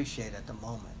and appreciate at the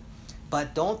moment.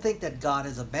 But don't think that God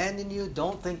has abandoned you.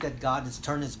 Don't think that God has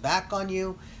turned his back on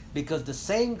you, because the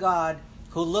same God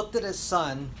who looked at his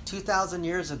son 2,000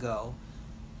 years ago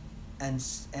and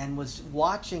was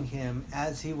watching him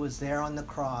as he was there on the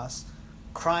cross,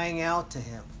 crying out to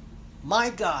him, my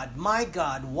God,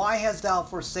 why hast thou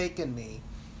forsaken me?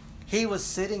 He was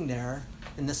sitting there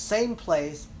in the same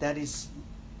place that he's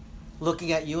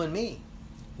looking at you and me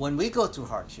when we go through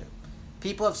hardship.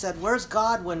 People have said, where's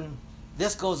God when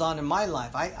this goes on in my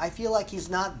life? I feel like he's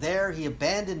not there. He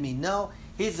abandoned me. No,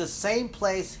 he's the same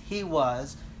place he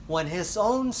was when his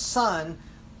own son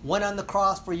went on the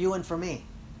cross for you and for me.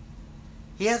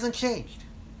 He hasn't changed.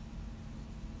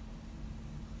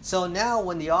 So now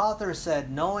when the author said,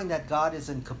 knowing that God is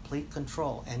in complete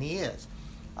control, and he is,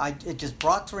 it just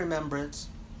brought to remembrance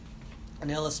an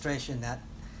illustration that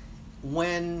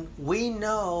when we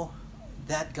know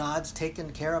that God's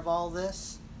taken care of all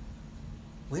this,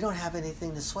 we don't have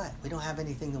anything to sweat. We don't have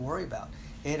anything to worry about.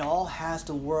 It all has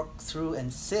to work through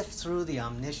and sift through the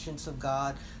omniscience of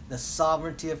God, the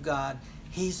sovereignty of God.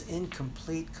 He's in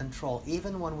complete control,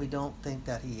 even when we don't think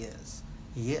that he is.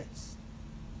 He is.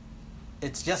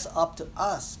 It's just up to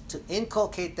us to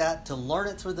inculcate that, to learn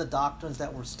it through the doctrines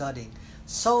that we're studying,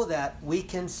 so that we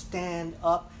can stand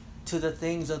up to the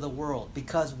things of the world.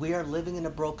 Because we are living in a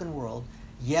broken world.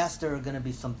 Yes, there are going to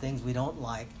be some things we don't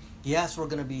like. Yes, we're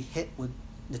going to be hit with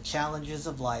the challenges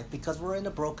of life because we're in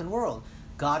a broken world.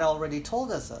 God already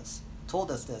told us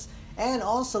this. And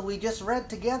also, we just read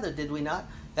together, did we not,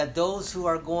 that those who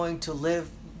are going to live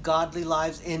godly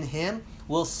lives in him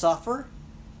will suffer?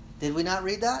 Did we not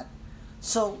read that?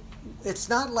 So it's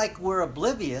not like we're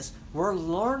oblivious. We're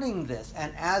learning this.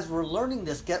 And as we're learning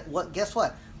this, guess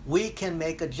what? We can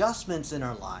make adjustments in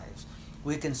our lives.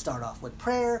 We can start off with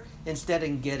prayer. Instead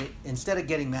of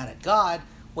getting mad at God,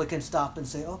 we can stop and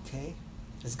say, okay,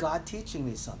 is God teaching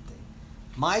me something?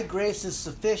 My grace is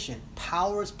sufficient.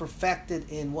 Power is perfected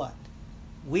in what?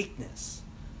 Weakness.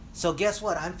 So guess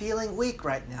what? I'm feeling weak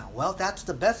right now. Well, that's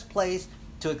the best place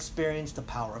to experience the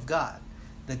power of God.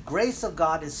 The grace of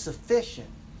God is sufficient.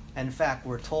 In fact,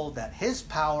 we're told that his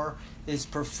power is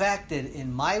perfected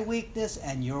in my weakness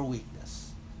and your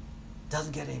weakness.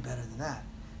 Doesn't get any better than that.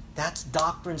 That's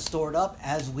doctrine stored up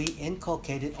as we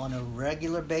inculcate it on a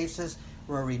regular basis.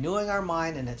 We're renewing our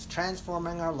mind and it's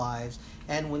transforming our lives.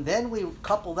 And then we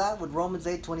couple that with Romans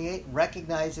 8:28,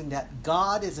 recognizing that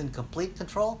God is in complete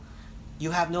control,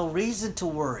 you have no reason to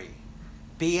worry.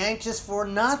 Be anxious for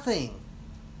nothing,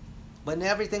 but in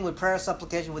everything with prayer,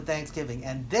 supplication, with thanksgiving.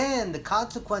 And then the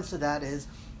consequence of that is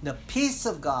the peace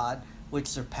of God, which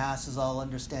surpasses all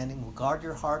understanding, will guard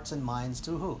your hearts and minds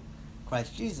through who?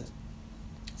 Christ Jesus.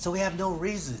 So we have no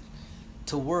reason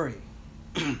to worry.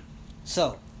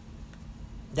 So,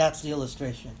 that's the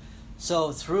illustration.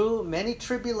 So, through many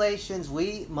tribulations,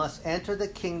 we must enter the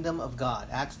kingdom of God.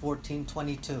 Acts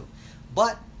 14:22.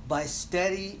 But by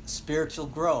steady spiritual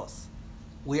growth,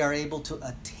 we are able to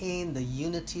attain the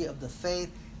unity of the faith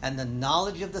and the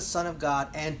knowledge of the Son of God,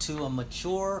 and to a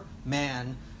mature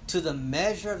man, to the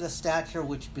measure of the stature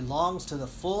which belongs to the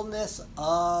fullness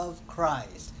of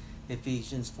Christ.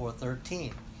 Ephesians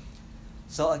 4:13.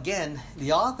 So again,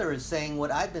 the author is saying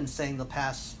what I've been saying the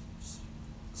past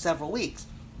several weeks,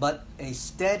 but a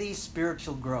steady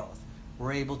spiritual growth.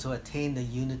 We're able to attain the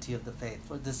unity of the faith,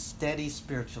 for this steady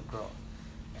spiritual growth.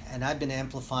 And I've been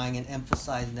amplifying and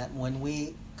emphasizing that when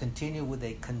we continue with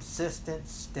a consistent,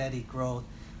 steady growth,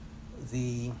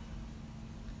 the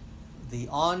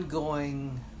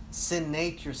ongoing sin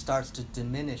nature starts to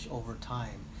diminish over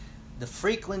time. The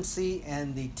frequency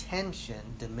and the tension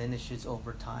diminishes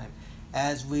over time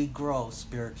as we grow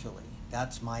spiritually.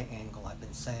 That's my angle. I've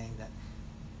been saying that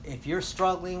if you're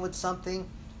struggling with something,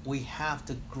 we have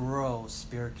to grow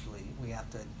spiritually. We have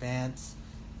to advance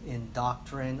in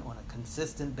doctrine on a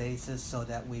consistent basis so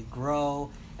that we grow,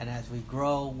 and as we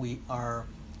grow, our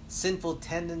sinful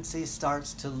tendency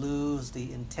starts to lose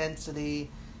the intensity,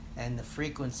 and the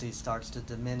frequency starts to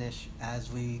diminish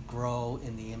as we grow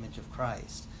in the image of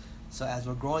Christ. So as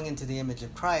we're growing into the image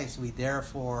of Christ, we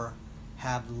therefore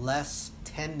have less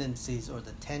tendencies, or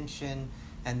the tension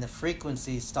and the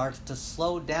frequency starts to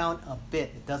slow down a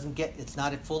bit. It's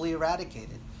not fully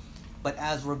eradicated. But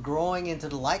as we're growing into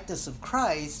the likeness of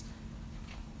Christ,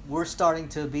 we're starting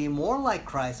to be more like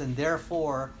Christ, and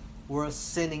therefore we're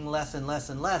sinning less and less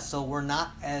and less. So we're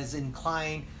not as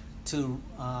inclined to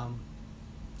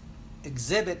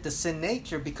exhibit the sin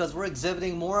nature, because we're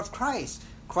exhibiting more of Christ.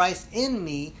 Christ in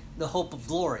me, the hope of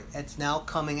glory. It's now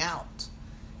coming out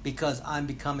because I'm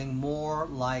becoming more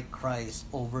like Christ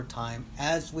over time.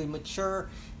 As we mature,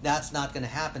 that's not going to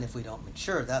happen if we don't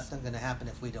mature. That's not going to happen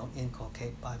if we don't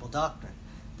inculcate Bible doctrine.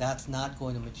 That's not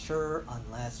going to mature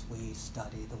unless we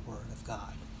study the Word of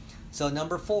God. So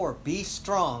number 4, be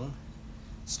strong.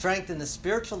 Strength in the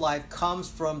spiritual life comes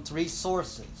from 3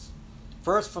 sources.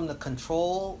 First, from the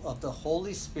control of the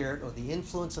Holy Spirit, or the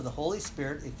influence of the Holy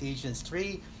Spirit, Ephesians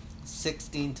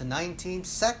 3:16-19.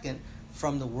 Second,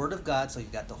 from the Word of God. So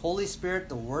you've got the Holy Spirit,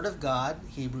 the Word of God,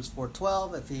 Hebrews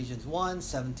 4:12, Ephesians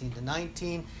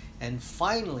 1:17-19. And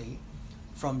finally,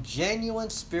 from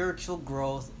genuine spiritual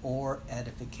growth or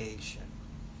edification.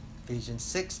 Ephesians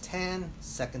 6:10,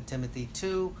 2 Timothy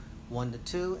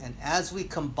 2:1-2. And as we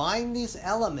combine these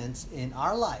elements in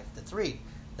our life, the 3,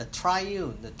 the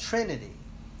triune, the Trinity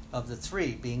of the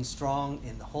 3, being strong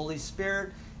in the Holy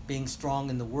Spirit, being strong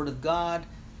in the Word of God,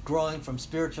 growing from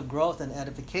spiritual growth and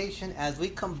edification, as we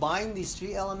combine these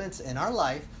 3 elements in our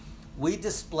life, we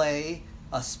display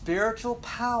a spiritual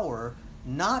power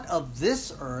not of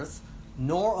this earth,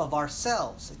 nor of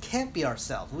ourselves. It can't be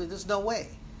ourselves. There's no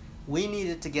way. We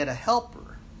needed to get a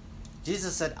helper.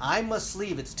 Jesus said, I must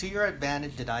leave. It's to your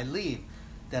advantage that I leave,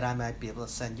 that I might be able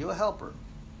to send you a helper.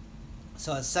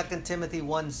 So as 2 Timothy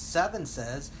 1:7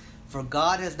 says, for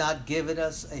God has not given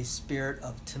us a spirit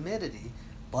of timidity,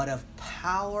 but of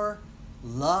power,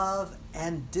 love,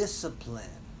 and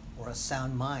discipline, or a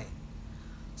sound mind.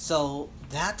 So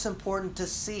that's important to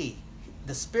see.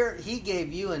 The spirit He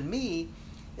gave you and me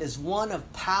is one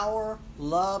of power,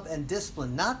 love, and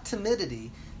discipline, not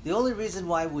timidity. The only reason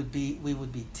why we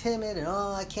would be timid and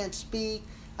I can't speak,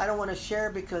 I don't want to share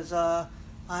because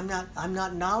I'm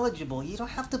not knowledgeable. You don't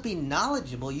have to be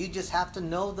knowledgeable. You just have to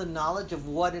know the knowledge of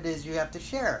what it is you have to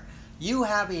share. You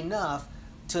have enough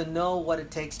to know what it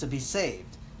takes to be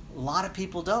saved. A lot of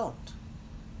people don't.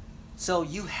 So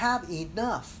you have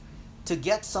enough to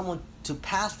get someone to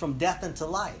pass from death into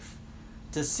life,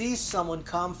 to see someone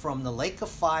come from the lake of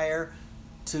fire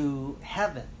to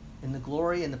heaven in the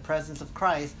glory and the presence of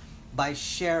Christ by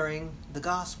sharing the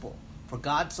gospel. For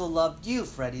God so loved you,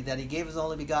 Freddie, that He gave His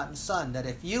only begotten Son, that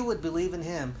if you would believe in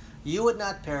Him, you would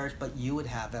not perish, but you would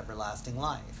have everlasting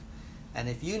life. And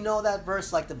if you know that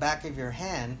verse like the back of your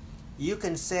hand, you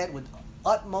can say it with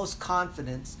utmost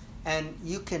confidence, and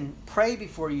you can pray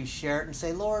before you share it and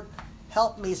say, Lord,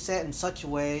 help me say it in such a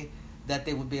way that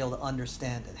they would be able to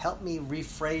understand it. Help me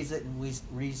rephrase it and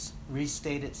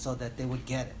restate it so that they would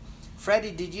get it.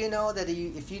 Freddie, did you know that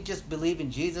if you just believe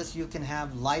in Jesus, you can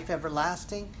have life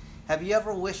everlasting? Have you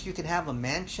ever wished you could have a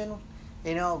mansion?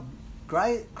 You know,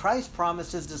 Christ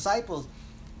promised His disciples,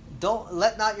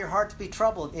 let not your hearts be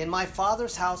troubled. In my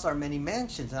Father's house are many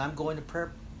mansions, and I'm going to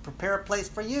prepare a place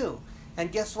for you.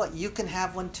 And guess what? You can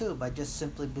have one too by just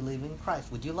simply believing in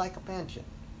Christ. Would you like a mansion?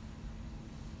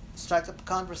 strike up a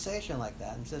conversation like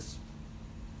that and just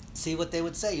see what they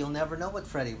would say. You'll never know what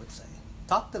Freddie would say.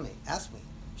 Talk to me. Ask me.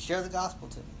 Share the gospel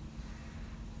to me.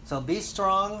 So be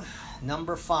strong.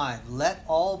 Number 5, let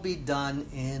all be done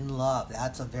in love.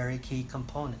 That's a very key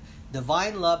component.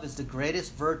 Divine love is the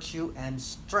greatest virtue and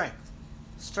strength.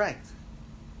 Strength.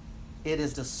 It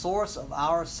is the source of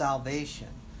our salvation.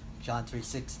 John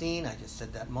 3:16, I just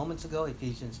said that moments ago.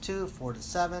 Ephesians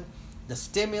 2:4-7. The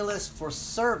stimulus for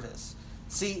service.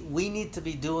 See, we need to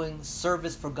be doing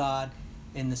service for God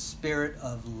in the spirit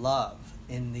of love,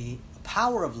 in the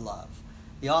power of love.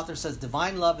 The author says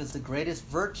divine love is the greatest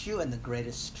virtue and the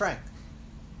greatest strength.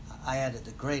 I added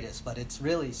the greatest, but it's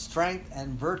really strength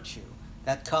and virtue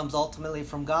that comes ultimately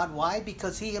from God. Why?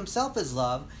 Because he himself is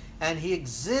love, and he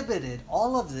exhibited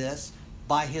all of this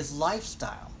by his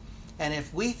lifestyle. And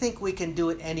if we think we can do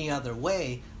it any other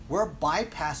way, we're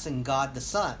bypassing God the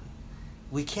Son.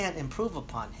 We can't improve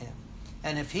upon him.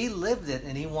 And if he lived it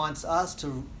and he wants us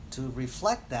to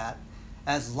reflect that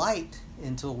as light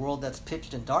into a world that's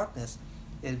pitched in darkness,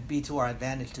 it'd be to our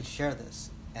advantage to share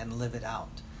this and live it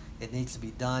out. It needs to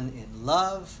be done in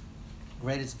love,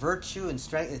 greatest virtue and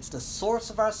strength. It's the source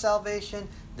of our salvation,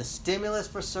 the stimulus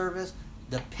for service,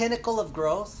 the pinnacle of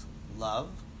growth, love,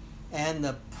 and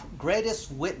the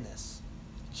greatest witness,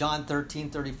 John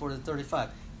 13:34-35.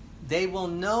 They will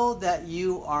know that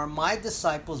you are my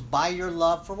disciples by your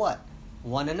love for what?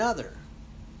 One another.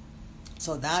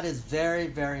 So that is very,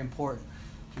 very important.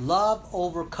 Love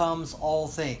overcomes all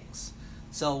things.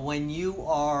 So when you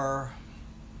are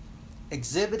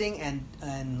exhibiting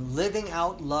and living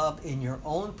out love in your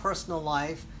own personal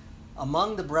life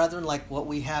among the brethren, like what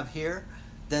we have here,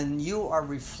 then you are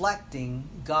reflecting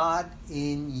God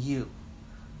in you.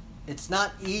 It's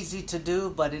not easy to do,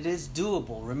 but it is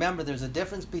doable. Remember, there's a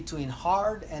difference between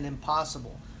hard and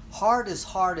impossible. Hard is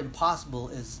hard, impossible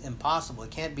is impossible.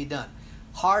 It can't be done.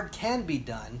 Hard can be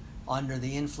done under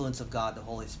the influence of God, the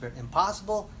Holy Spirit.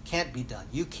 Impossible can't be done.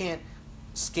 You can't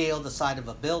scale the side of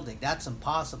a building. That's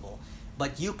impossible.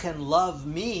 But you can love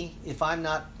me if I'm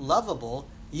not lovable.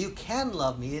 You can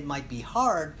love me. It might be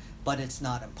hard, but it's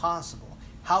not impossible.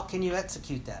 How can you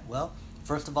execute that? Well,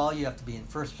 first of all, you have to be in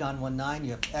 1 John 1:9.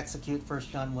 You have to execute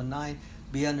 1 John 1:9.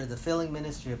 Be under the filling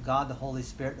ministry of God, the Holy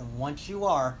Spirit. And once you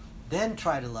are, then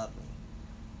try to love me.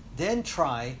 Then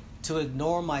try to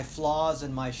ignore my flaws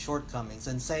and my shortcomings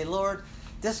and say, Lord,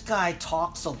 this guy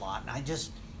talks a lot. And I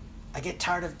get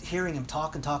tired of hearing him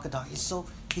talk.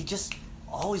 He just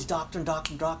always doctrine,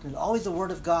 always the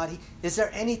Word of God. Is there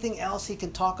anything else he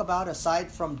can talk about aside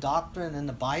from doctrine and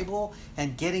the Bible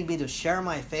and getting me to share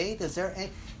my faith? Is there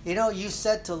any, you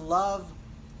said to love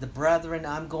the brethren.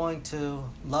 I'm going to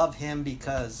love him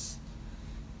because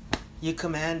you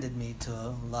commanded me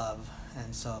to love.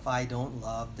 And so if I don't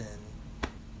love, then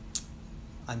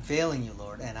I'm failing you,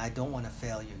 Lord, and I don't want to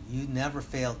fail you. You never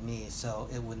failed me, so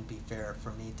it wouldn't be fair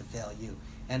for me to fail you.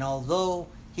 And although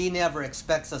he never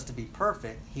expects us to be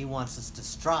perfect, he wants us to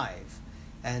strive.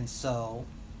 And so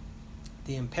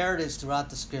the imperatives throughout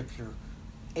the Scripture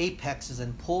apexes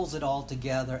and pulls it all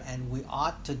together, and we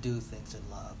ought to do things in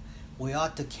love. We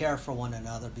ought to care for one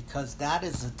another, because that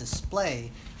is a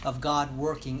display of God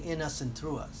working in us and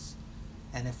through us.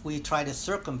 And if we try to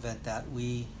circumvent that,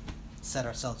 we set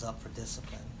ourselves up for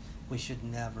discipline. We should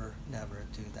never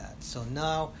do that. So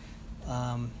now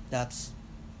that's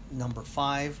number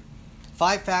 5.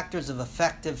 5 factors of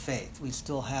effective faith. We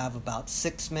still have about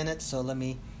 6 minutes, so let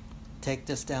me take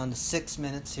this down to 6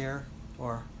 minutes here.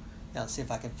 Let's see if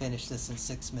I can finish this in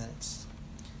 6 minutes.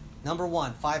 Number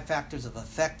 1, 5 factors of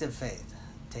effective faith.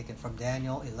 Taken from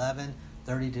Daniel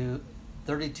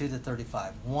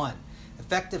 11:32-35. 1,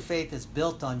 effective faith is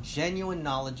built on genuine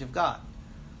knowledge of God.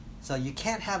 So you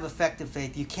can't have effective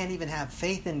faith. You can't even have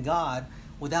faith in God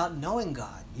without knowing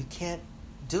God. You can't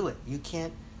do it. You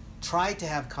can't try to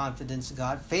have confidence in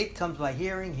God. Faith comes by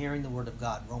hearing the Word of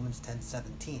God. Romans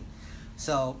 10:17.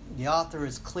 So the author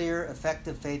is clear.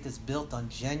 Effective faith is built on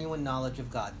genuine knowledge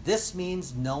of God. This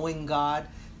means knowing God,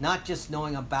 not just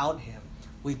knowing about him.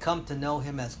 We come to know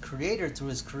him as creator through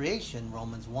his creation.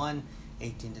 Romans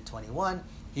 1:18-21.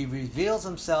 He reveals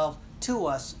himself to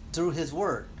us through his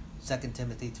Word. 2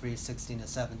 Timothy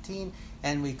 3:16-17,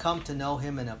 and we come to know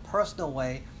him in a personal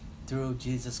way through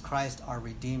Jesus Christ, our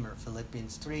Redeemer.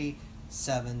 Philippians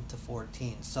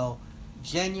 3:7-14. So,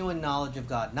 genuine knowledge of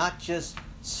God, not just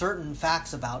certain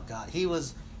facts about God. He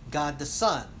was God the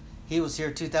Son. He was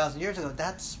here 2,000 years ago.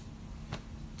 That's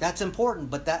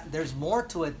important, but there's more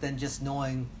to it than just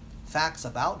knowing facts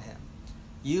about him.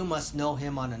 You must know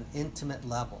him on an intimate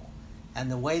level. And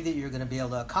the way that you're going to be able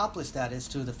to accomplish that is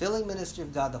through the filling ministry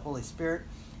of God, the Holy Spirit,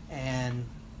 and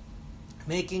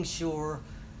making sure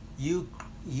you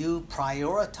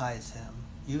prioritize him.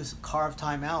 You carve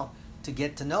time out to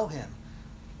get to know him.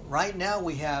 Right now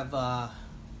we have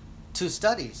 2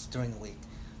 studies during the week.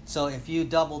 So if you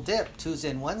double dip Tuesday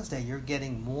and Wednesday, you're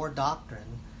getting more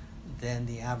doctrine than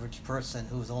the average person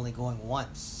who's only going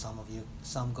once.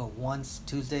 Some go once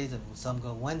Tuesdays and some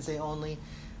go Wednesday only.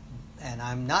 And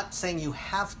I'm not saying you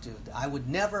have to. I would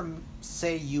never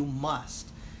say you must.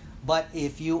 But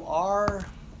if you are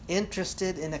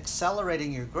interested in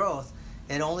accelerating your growth,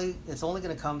 it's only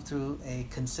going to come through a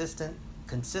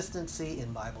consistency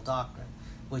in Bible doctrine,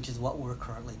 which is what we're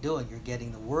currently doing. You're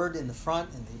getting the word in the front,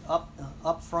 in the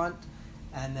up front,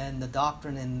 and then the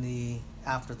doctrine in the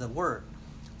after the word.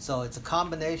 So it's a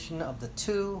combination of the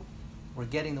two. We're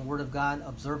getting the word of God,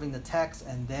 observing the text,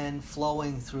 and then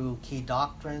flowing through key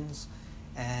doctrines.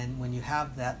 And when you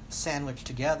have that sandwich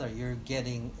together, you're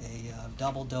getting a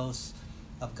double dose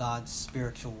of God's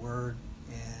spiritual word,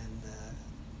 and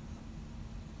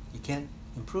you can't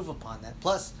improve upon that.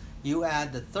 Plus, you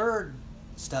add the third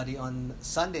study on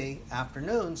Sunday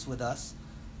afternoons with us,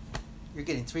 you're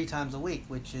getting 3 times a week,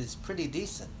 which is pretty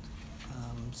decent.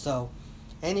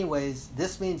 Anyways,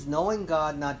 this means knowing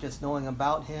God, not just knowing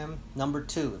about him. Number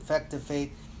 2, effective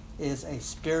faith is a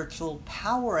spiritual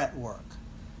power at work.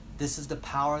 This is the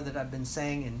power that I've been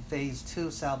saying in phase 2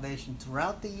 salvation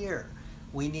throughout the year.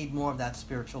 We need more of that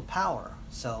spiritual power.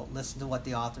 So listen to what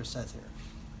the author says here.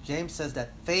 James says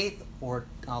that faith, or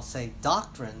I'll say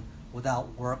doctrine,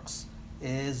 without works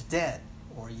is dead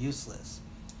or useless.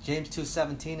 James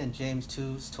 2:17 and James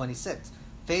 2:26.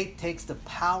 Faith takes the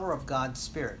power of God's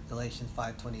Spirit, Galatians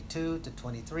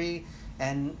 5:22-23,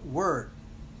 and word,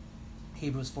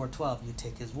 Hebrews 4:12, you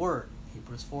take his word.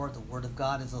 Hebrews 4, the word of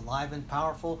God is alive and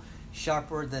powerful,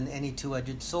 sharper than any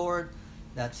two-edged sword,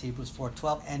 that's Hebrews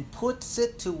 4:12, and puts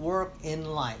it to work in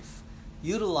life.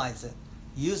 Utilize it.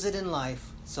 Use it in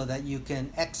life so that you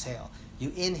can exhale.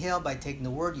 You inhale by taking the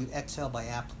word, you exhale by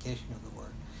application of the word.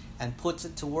 And puts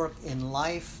it to work in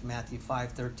life, Matthew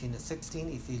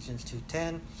 5:13-16, Ephesians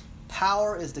 2:10.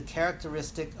 Power is the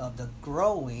characteristic of the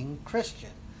growing Christian.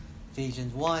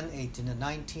 Ephesians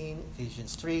 1:18-19,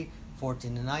 Ephesians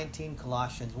 3:14-19,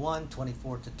 Colossians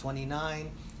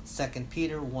 1:24-29, 2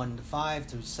 Peter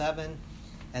 1:5-7.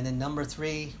 And then number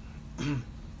 3,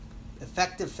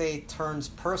 effective faith turns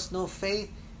personal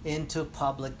faith into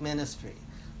public ministry.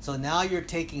 So now you're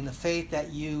taking the faith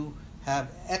that you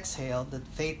have exhaled, the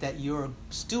faith that you're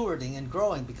stewarding and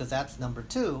growing, because that's number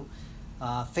 2.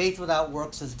 Faith without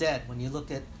works is dead. When you look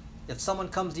at, if someone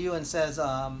comes to you and says,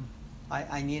 I'm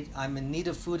in need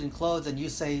of food and clothes, and you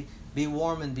say, be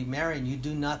warm and be merry, and you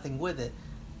do nothing with it,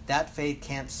 that faith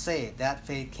can't save. That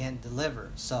faith can't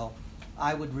deliver. So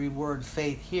I would reword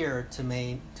faith here to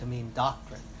mean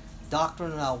doctrine. Doctrine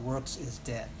without works is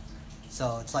dead.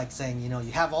 So it's like saying,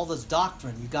 you have all this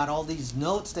doctrine, you got all these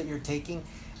notes that you're taking,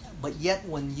 but yet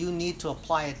when you need to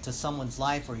apply it to someone's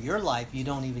life or your life, you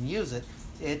don't even use it.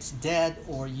 It's dead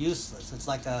or useless. It's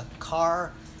like a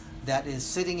car that is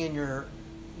sitting in your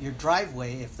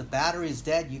driveway. If the battery is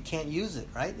dead, you can't use it,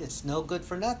 right? It's no good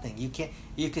for nothing.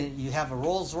 You have a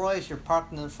Rolls Royce, you're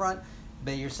parked in the front,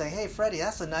 but you're saying, hey, Freddie,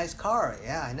 that's a nice car.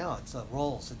 Yeah, I know, it's a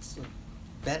Rolls, it's a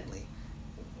Bentley.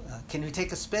 Can we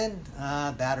take a spin?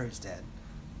 Battery's dead.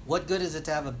 What good is it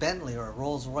to have a Bentley or a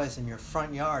Rolls Royce in your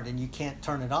front yard and you can't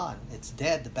turn it on? It's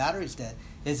dead. The battery's dead.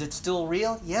 Is it still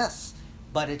real? Yes,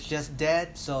 but it's just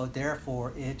dead, so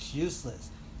therefore it's useless.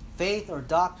 Faith or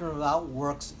doctrine without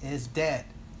works is dead,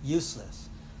 useless.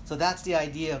 So that's the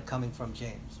idea coming from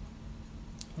James.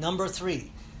 Number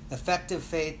 3, effective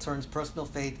faith turns personal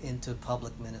faith into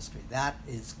public ministry. That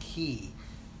is key.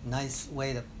 Nice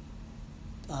way to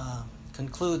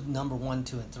conclude number 1,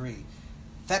 2, and 3.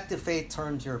 Effective faith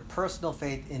turns your personal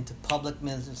faith into public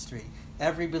ministry.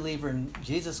 Every believer in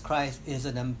Jesus Christ is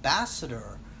an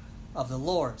ambassador of the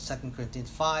Lord, 2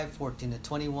 Corinthians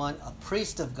 5:14-21, a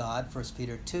priest of God, 1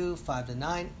 Peter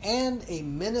 2:5-9, and a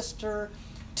minister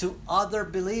to other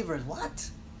believers. What?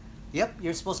 Yep,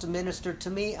 you're supposed to minister to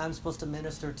me, I'm supposed to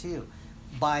minister to you.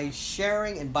 By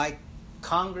sharing and by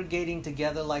congregating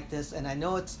together like this, and I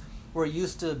know we're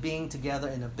used to being together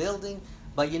in a building,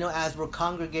 but as we're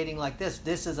congregating like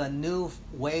this is a new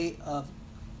way of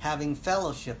having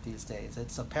fellowship these days.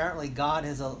 It's apparently God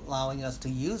is allowing us to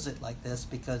use it like this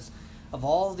because of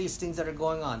all these things that are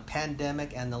going on,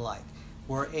 pandemic and the like.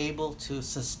 We're able to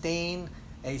sustain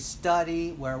a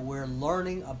study where we're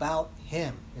learning about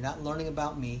Him. You're not learning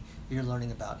about me, you're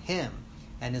learning about Him.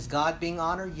 And is God being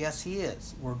honored? Yes, he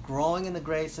is. We're growing in the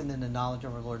grace and in the knowledge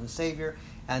of our Lord and Savior.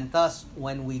 And thus,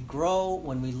 when we grow,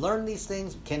 when we learn these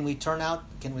things, can we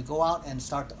go out and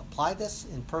start to apply this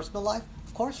in personal life?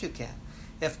 Of course you can.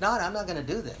 If not, I'm not going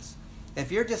to do this.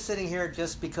 If you're just sitting here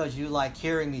just because you like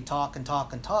hearing me talk and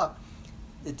talk and talk,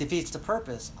 it defeats the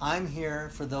purpose. I'm here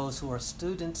for those who are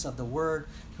students of the Word,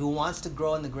 who wants to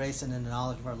grow in the grace and in the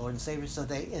knowledge of our Lord and Savior, so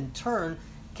they in turn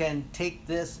can take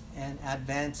this and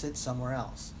advance it somewhere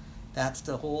else. That's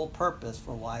the whole purpose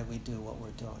for why we do what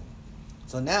we're doing.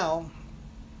 So now,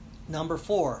 number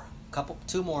 4,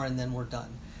 two more and then we're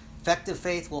done. Effective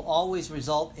faith will always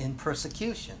result in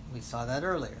persecution. We saw that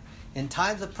earlier. In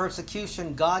times of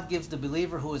persecution, God gives the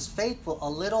believer who is faithful a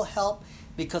little help,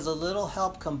 because a little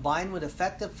help combined with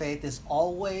effective faith is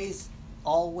always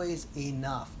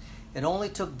enough. It only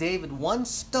took David 1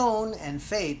 stone and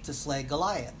faith to slay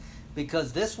Goliath.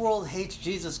 Because this world hates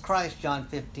Jesus Christ, John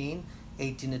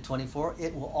 15:18-24,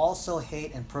 it will also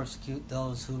hate and persecute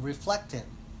those who reflect him.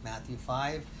 Matthew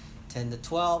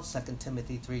 5:10-12, 2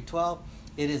 Timothy 3:12.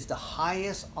 It is the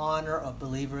highest honor a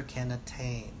believer can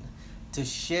attain, to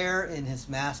share in his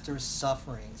master's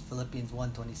sufferings. Philippians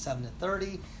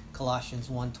 1:27-30, Colossians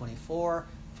 1:24,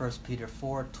 1 Peter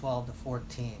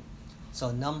 4:12-14.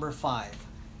 So number 5,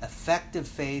 effective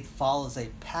faith follows a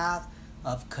path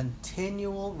of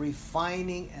continual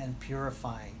refining and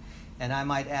purifying. And I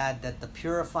might add that the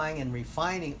purifying and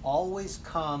refining always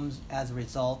comes as a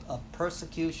result of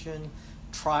persecution,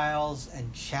 trials,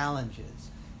 and challenges.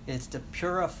 It's the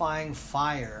purifying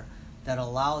fire that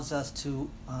allows us to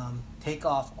take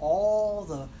off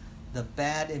all the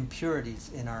bad impurities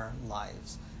in our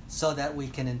lives, so that we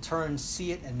can in turn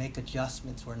see it and make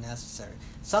adjustments where necessary.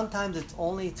 Sometimes it's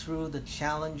only through the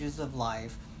challenges of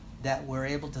life that we're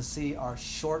able to see our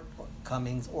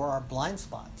shortcomings or our blind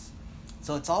spots.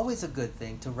 So it's always a good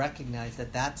thing to recognize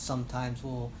that sometimes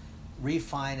will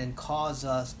refine and cause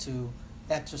us to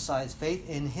exercise faith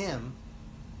in him,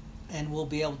 and we'll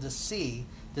be able to see.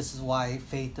 This is why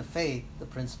faith to faith, the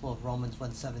principle of Romans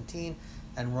 1:17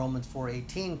 and Romans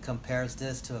 4:18 compares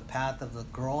this to a path of the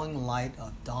growing light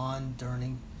of dawn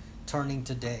turning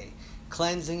to day.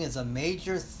 Cleansing is a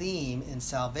major theme in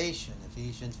salvation.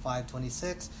 Ephesians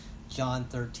 5:26, John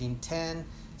 13:10,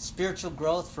 spiritual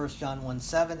growth, 1 John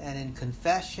 1:7, and in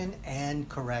confession and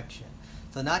correction.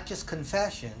 So not just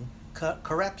confession,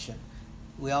 correction.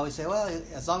 We always say, well,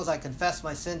 as long as I confess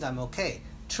my sins, I'm okay.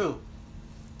 True.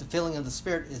 The filling of the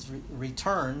Spirit is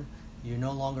return. You're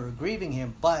no longer grieving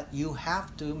him, but you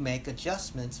have to make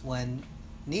adjustments when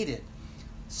needed.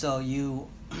 So you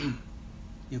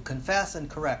confess and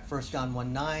correct. 1 John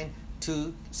 1:9,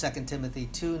 2 Timothy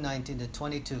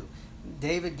 2:19-22.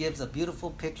 David gives a beautiful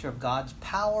picture of God's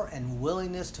power and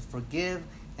willingness to forgive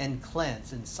and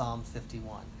cleanse in Psalm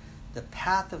 51. The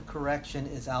path of correction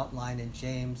is outlined in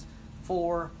James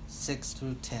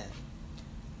 4:6-10.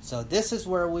 So this is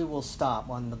where we will stop,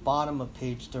 on the bottom of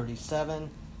page 37.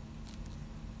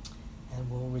 And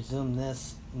we'll resume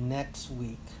this next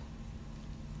week.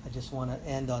 I just want to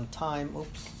end on time.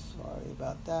 Oops, sorry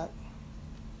about that.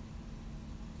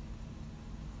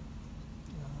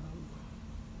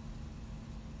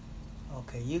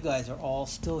 Okay, you guys are all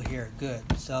still here. Good.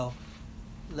 So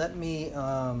let me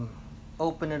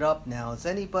open it up now. Does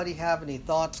anybody have any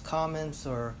thoughts, comments,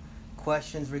 or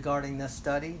questions regarding this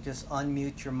study? Just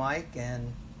unmute your mic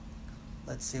and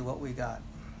let's see what we got.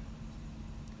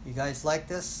 You guys like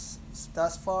this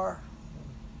thus far?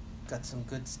 Got some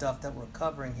good stuff that we're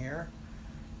covering here.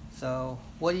 So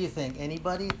what do you think?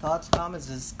 Anybody? Thoughts, comments?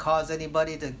 Does this cause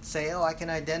anybody to say, oh, I can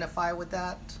identify with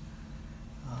that?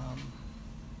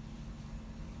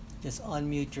 Just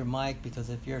unmute your mic,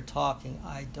 because if you're talking,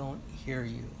 I don't hear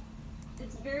you.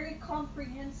 It's very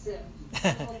comprehensive.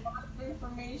 There's a lot of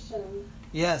information.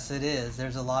 Yes, it is.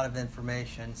 There's a lot of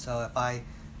information. So if I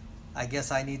guess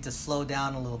I need to slow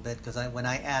down a little bit, because when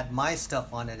I add my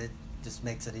stuff on it, it just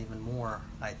makes it even more,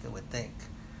 I would think.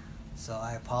 So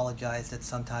I apologize that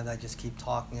sometimes I just keep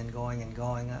talking and going and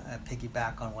going. I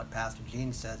piggyback on what Pastor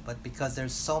Gene says, but because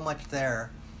there's so much there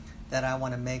that I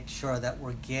want to make sure that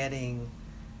we're getting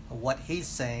what he's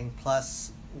saying,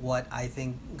 plus what I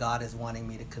think God is wanting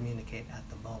me to communicate at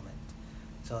the moment.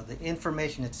 So the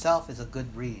information itself is a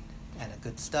good read and a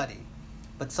good study.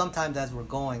 But sometimes as we're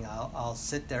going, I'll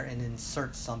sit there and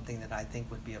insert something that I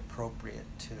think would be appropriate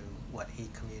to what he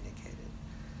communicated.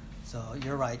 So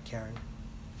you're right, Karen.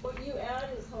 What you add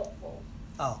is helpful.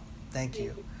 Oh, thank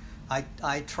you.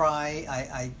 I try,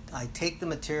 I take the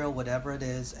material, whatever it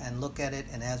is, and look at it,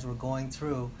 and as we're going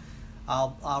through,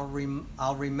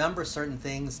 I'll remember certain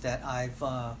things that I've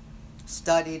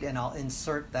studied, and I'll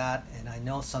insert that. And I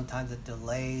know sometimes it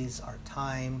delays our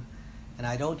time, and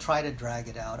I don't try to drag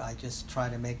it out. I just try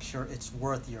to make sure it's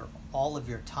worth all of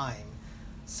your time,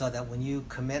 so that when you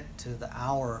commit to the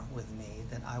hour with me,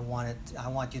 then I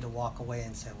want you to walk away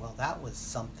and say, well, that was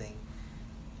something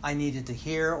I needed to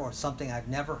hear, or something I've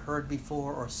never heard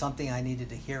before, or something I needed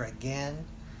to hear again,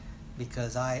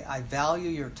 because I value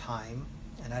your time,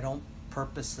 and I don't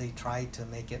purposely try to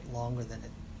make it longer than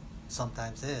it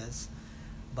sometimes is,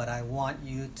 but I want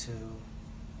you to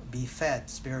be fed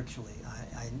spiritually.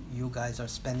 You guys are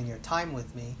spending your time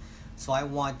with me, so I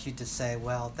want you to say,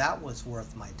 well, that was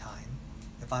worth my time.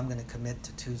 If I'm going to commit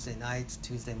to Tuesday nights,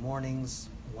 Tuesday mornings,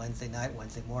 Wednesday night,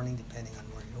 Wednesday morning, depending on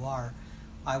where you are,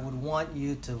 I would want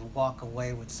you to walk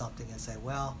away with something and say,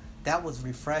 well, that was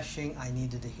refreshing, I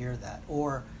needed to hear that.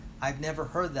 Or, I've never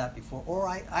heard that before. Or,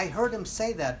 I heard him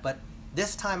say that, but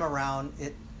this time around,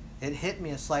 it hit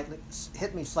me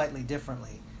slightly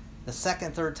differently. The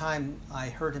second, third time I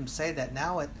heard him say that,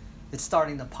 now it's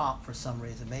starting to pop for some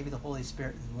reason. Maybe the Holy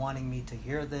Spirit is wanting me to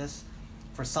hear this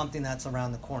for something that's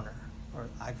around the corner. Or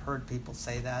I've heard people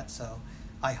say that, so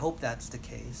I hope that's the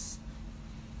case.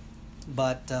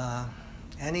 But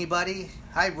anybody?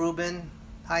 Hi, Ruben.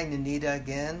 Hi, Nanita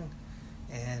again.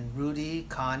 And Rudy,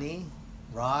 Connie,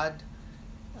 Rod.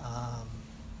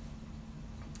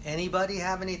 Anybody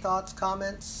have any thoughts,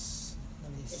 comments?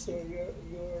 Let me see. So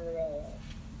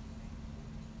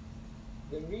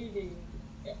the reading,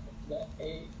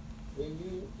 when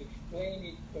you explain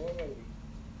it thoroughly,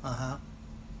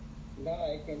 now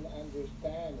I can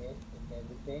understand it and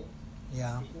everything.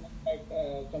 Yeah. It's not like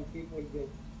some people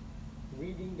just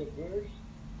reading the verse.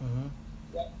 Mm-hmm.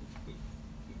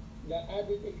 The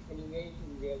added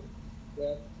explanation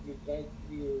that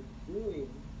you're doing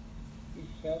is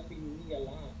helping me a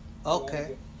lot.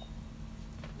 Okay.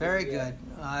 Very good.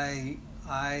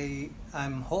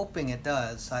 I'm hoping it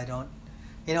does.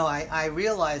 I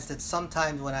realize that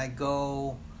sometimes when I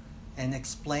go and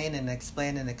explain,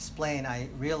 I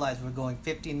realize we're going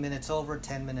 15 minutes over,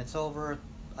 10 minutes over,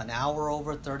 an hour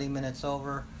over, 30 minutes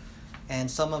over. And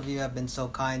some of you have been so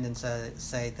kind and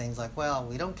say things like, well,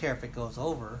 we don't care if it goes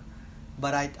over.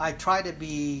 But I try to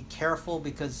be careful,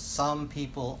 because some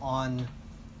people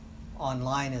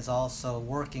online is also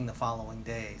working the following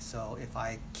day. So if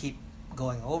I keep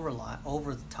going over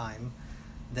the time,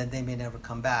 then they may never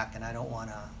come back, and I don't want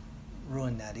to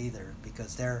ruin that either,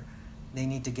 because they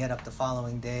need to get up the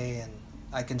following day. And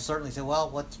I can certainly say, well,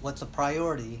 what's a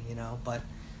priority, but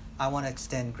I want to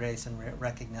extend grace and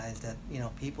recognize that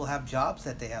people have jobs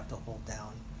that they have to hold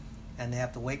down, and they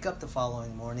have to wake up the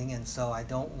following morning. And so I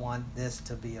don't want this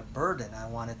to be a burden. I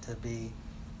want it to be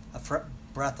a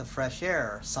breath of fresh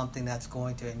air, something that's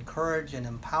going to encourage and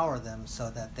empower them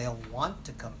so that they'll want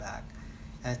to come back.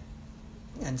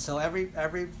 And so every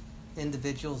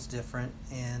individual's different,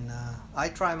 and I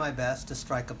try my best to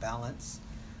strike a balance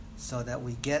so that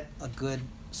we get a good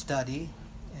study,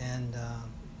 and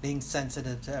being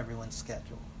sensitive to everyone's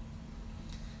schedule.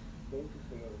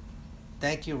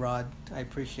 Thank you, Rod. I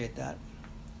appreciate that.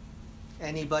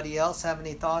 Anybody else have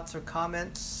any thoughts or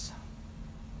comments?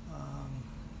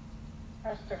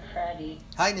 Pastor Freddie.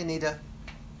 Hi, Nanita.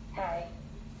 Hi.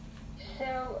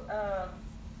 So,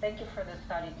 thank you for the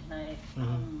study tonight.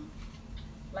 Mm-hmm.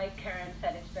 Like Karen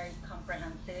said, it's very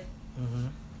comprehensive, Mm-hmm.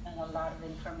 and a lot of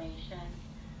information.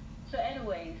 So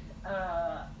anyways,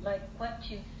 like what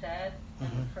you said in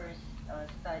Mm-hmm. the first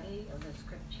study of the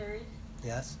scriptures,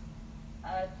 Yes.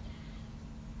 it's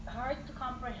hard to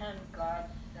comprehend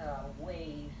God's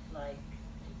ways. Like,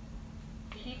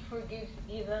 He forgives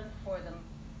even for the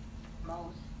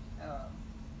most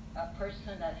a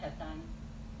person that has done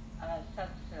such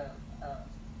a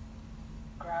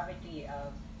gravity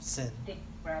of Sin. deep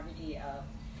gravity of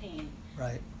sin.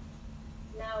 Right.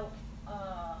 Now,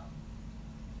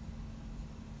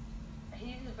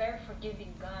 He's a very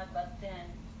forgiving God, but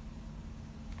then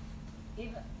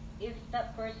if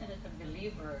that person is a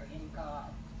believer in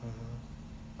God, Mm-hmm.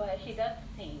 but he does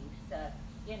things that,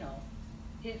 he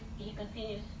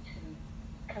continues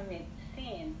to commit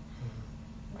sin,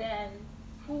 Mm-hmm. then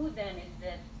who then is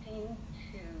destined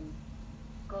to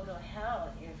go to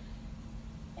hell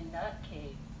if, in that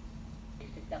case, if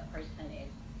that person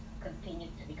is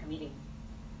continued to be committing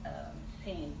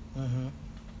sin? Mm-hmm.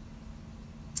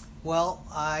 Well,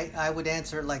 I would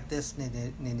answer it like this,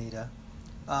 Ninita.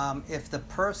 If the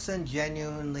person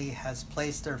genuinely has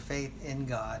placed their faith in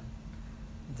God,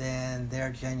 then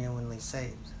they're genuinely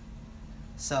saved.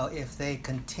 So if they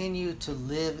continue to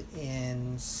live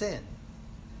in sin,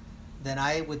 then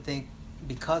I would think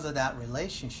because of that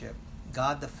relationship,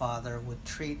 God the Father would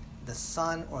treat the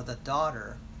son or the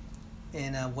daughter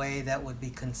in a way that would be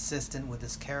consistent with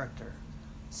his character.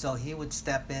 So he would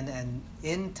step in and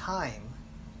in time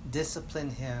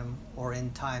discipline him, or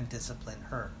in time discipline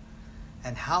her.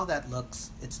 And how that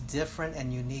looks, it's different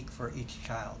and unique for each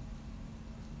child.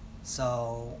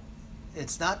 So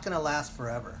it's not going to last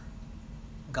forever.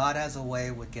 God has a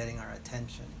way with getting our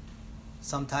attention.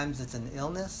 Sometimes it's an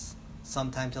illness,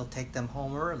 sometimes he'll take them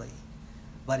home early,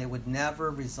 but it would never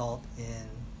result in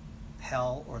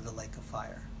hell or the lake of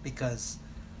fire, because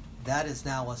that is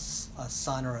now a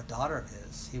son or a daughter of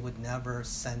his. He would never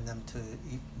send them to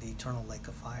the eternal lake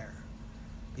of fire,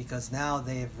 because now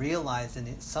they have realized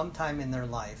sometime in their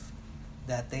life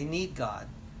that they need God,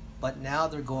 but now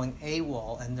they're going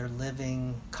AWOL and they're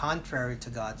living contrary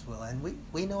to God's will. And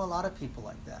we know a lot of people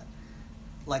like that,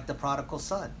 like the prodigal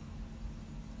son.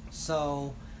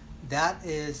 So that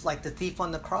is like the thief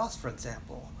on the cross, for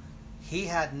example. He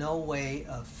had no way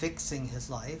of fixing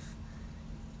his life.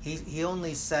 He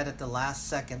only said at the last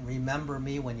second, "Remember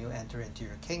me when you enter into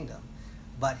your kingdom."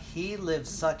 But he lived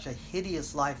such a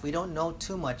hideous life. We don't know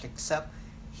too much, except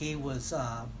he was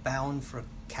bound for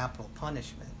capital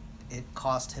punishment. It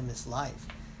cost him his life.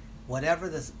 Whatever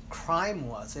the crime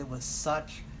was, it was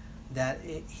such that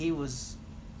he was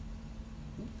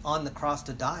on the cross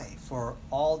to die for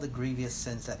all the grievous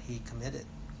sins that he committed.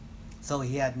 So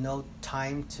he had no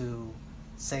time to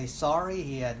say sorry.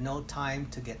 He had no time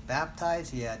to get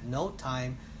baptized. He had no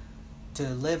time to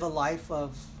live a life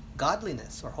of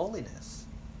godliness or holiness.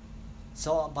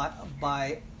 So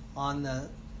by on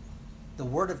the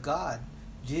word of God,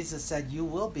 Jesus said, "You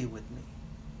will be with me."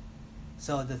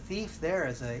 So the thief there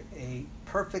is a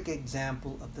perfect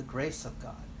example of the grace of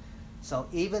God. So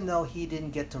even though he didn't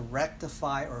get to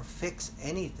rectify or fix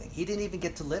anything, he didn't even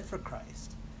get to live for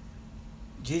Christ,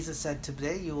 Jesus said,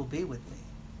 "Today you will be with me."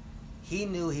 He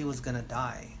knew he was going to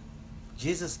die.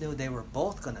 Jesus knew they were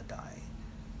both going to die.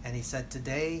 And he said,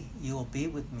 "Today you will be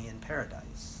with me in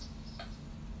paradise."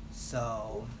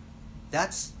 So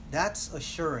that's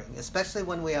assuring, especially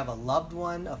when we have a loved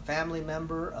one, a family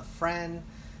member, a friend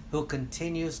who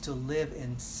continues to live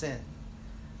in sin.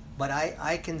 But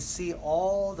I can see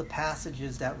all the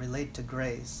passages that relate to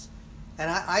grace. And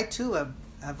I too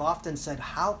have often said,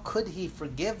 how could he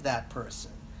forgive that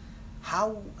person?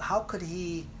 How could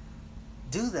he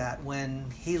do that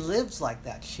when he lives like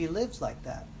that, she lives like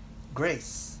that?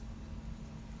 Grace.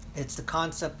 It's the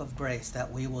concept of grace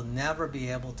that we will never be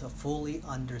able to fully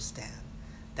understand.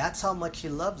 That's how much he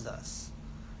loves us.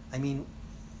 I mean,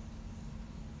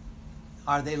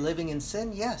 are they living in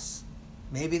sin? Yes.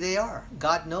 Maybe they are.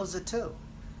 God knows it too.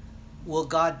 Will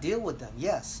God deal with them?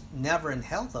 Yes. Never in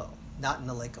hell though. Not in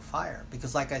the lake of fire.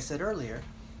 Because like I said earlier,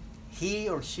 he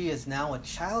or she is now a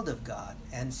child of God.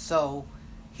 And so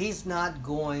he's not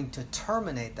going to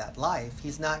terminate that life.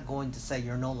 He's not going to say,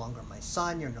 "You're no longer my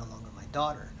son, you're no longer my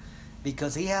daughter."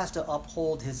 Because he has to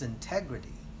uphold his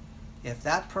integrity. If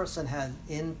that person has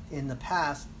in the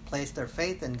past placed their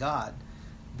faith in God,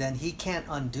 then he can't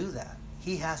undo that.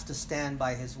 He has to stand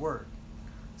by his word.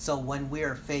 So when we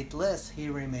are faithless, he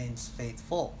remains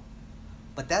faithful.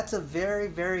 But that's a very,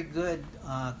 very good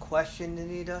question,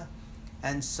 Anita.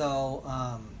 And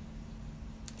so,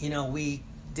 we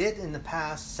did in the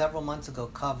past, several months ago,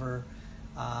 cover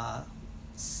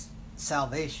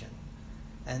salvation.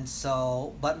 And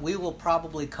so, but we will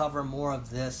probably cover more of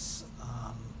this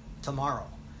tomorrow,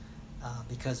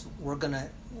 because we're gonna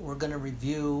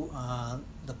review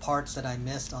the parts that I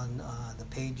missed on the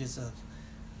pages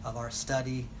of our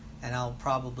study, and I'll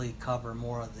probably cover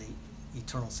more of the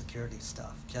eternal security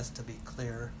stuff, just to be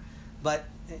clear. But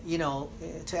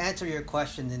to answer your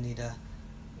question, Anita,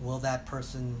 will that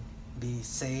person be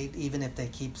saved even if they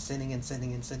keep sinning and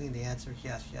sinning and sinning? The answer is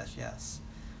yes, yes, yes.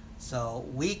 So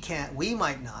we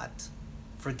might not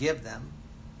forgive them.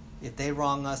 If they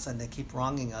wrong us and they keep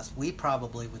wronging us, we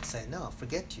probably would say, "No,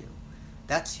 forget you."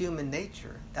 That's human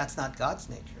nature. That's not God's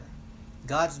nature.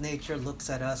 God's nature looks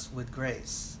at us with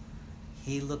grace.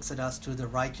 He looks at us through the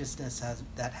righteousness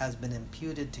that has been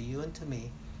imputed to you and to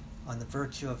me on the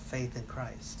virtue of faith in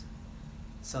Christ.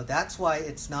 So that's why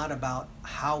it's not about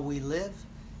how we live.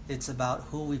 It's about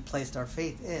who we placed our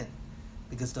faith in.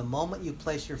 Because the moment you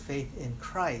place your faith in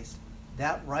Christ,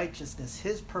 that righteousness,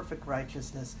 his perfect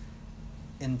righteousness,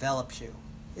 envelops you.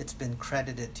 It's been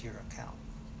credited to your account.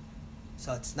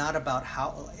 So it's not about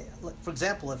how. For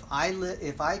example, if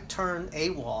I turn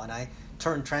AWOL and I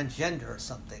turn transgender or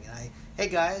something, and hey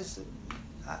guys,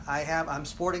 I'm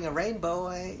sporting a rainbow.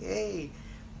 Hey,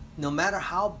 no matter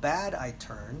how bad I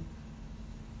turn,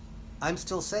 I'm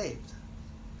still saved.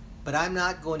 But I'm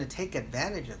not going to take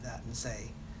advantage of that and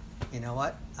say, "You know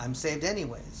what? I'm saved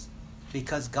anyways,"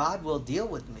 because God will deal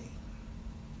with me.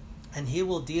 And he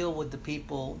will deal with the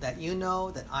people that you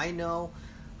know, that I know,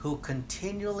 who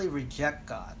continually reject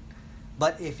God.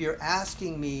 But if you're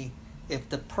asking me if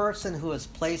the person who has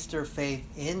placed their faith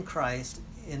in Christ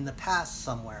in the past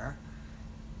somewhere,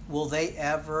 will they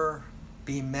ever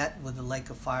be met with the lake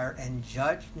of fire and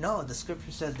judged? No, the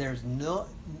scripture says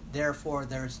therefore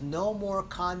there's no more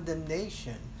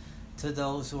condemnation to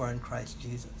those who are in Christ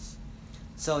Jesus.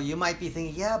 So you might be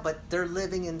thinking, yeah, but they're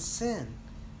living in sin.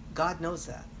 God knows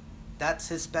that. That's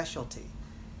his specialty.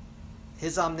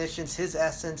 His omniscience, his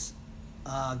essence,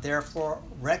 therefore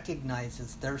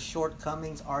recognizes their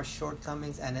shortcomings, our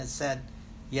shortcomings, and has said,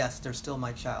 yes, they're still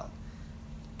my child.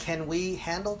 Can we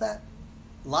handle that?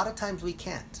 A lot of times we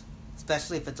can't,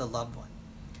 especially if it's a loved one.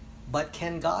 But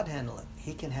can God handle it?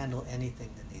 He can handle anything,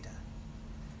 Danita.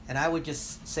 And I would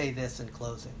just say this in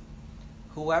closing.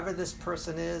 Whoever this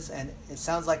person is, and it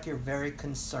sounds like you're very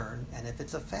concerned, and if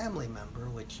it's a family member,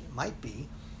 which it might be,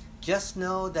 just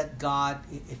know that God,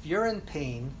 if you're in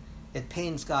pain, it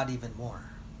pains God even more.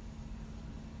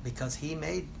 Because he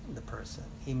made the person.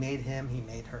 He made him, he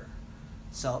made her.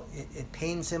 So it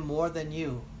pains him more than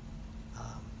you.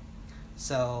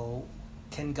 So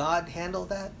can God handle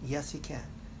that? Yes, he can.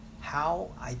 How?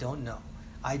 I don't know.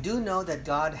 I do know that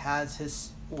God has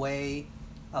his way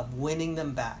of winning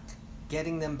them back,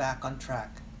 getting them back on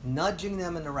track, nudging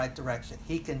them in the right direction.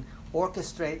 He can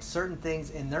orchestrate certain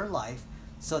things in their life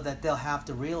so that they'll have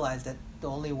to realize that the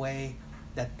only way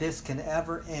that this can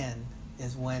ever end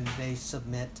is when they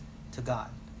submit to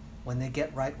God, when they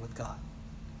get right with God.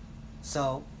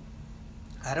 So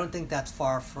I don't think that's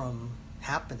far from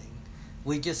happening.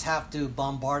 We just have to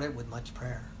bombard it with much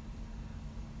prayer.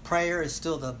 Prayer is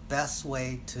still the best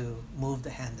way to move the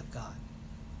hand of God,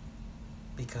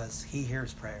 because he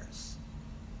hears prayers.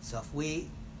 So if we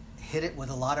hit it with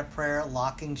a lot of prayer,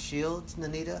 locking shields,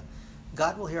 Nanita,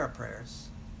 God will hear our prayers.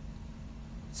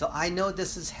 So I know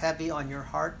this is heavy on your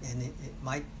heart, and it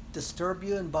might disturb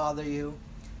you and bother you.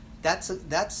 That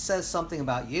says something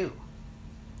about you,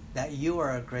 that you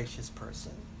are a gracious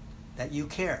person, that you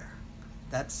care.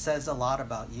 That says a lot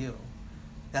about you.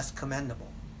 That's commendable,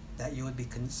 that you would be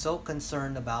so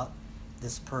concerned about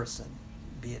this person,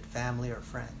 be it family or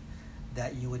friend,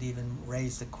 that you would even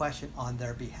raise the question on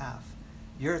their behalf.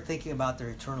 You're thinking about their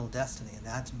eternal destiny, and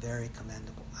that's very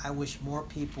commendable. I wish more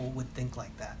people would think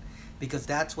like that, because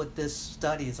that's what this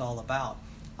study is all about.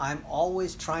 I'm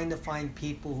always trying to find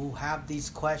people who have these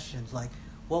questions like,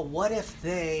 well, what if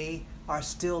they are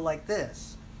still like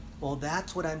this? Well,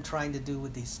 that's what I'm trying to do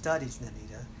with these studies,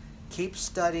 Nanita. Keep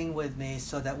studying with me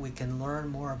so that we can learn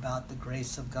more about the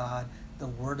grace of God, the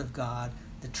Word of God,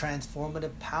 the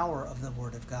transformative power of the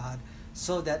Word of God,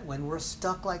 so that when we're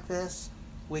stuck like this,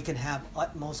 we can have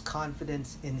utmost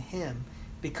confidence in him,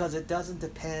 because it doesn't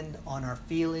depend on our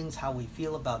feelings, how we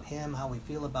feel about him, how we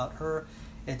feel about her.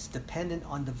 It's dependent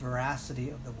on the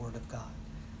veracity of the Word of God.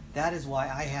 That is why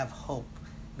I have hope,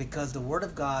 because the Word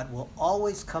of God will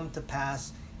always come to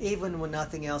pass, even when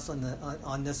nothing else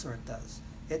on this earth does.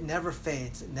 It never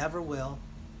fades. It never will.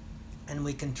 And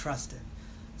we can trust it.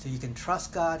 So you can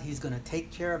trust God. He's going to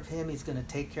take care of him. He's going to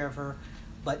take care of her.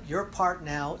 But your part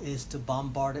now is to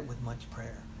bombard it with much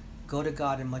prayer. Go to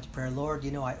God in much prayer. Lord,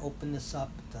 I open this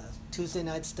up at the Tuesday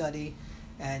night study,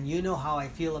 and you know how I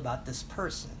feel about this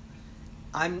person.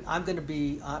 I'm not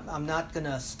going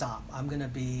to stop. I'm going to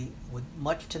be, with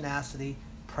much tenacity,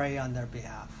 pray on their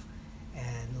behalf.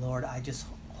 And Lord, I just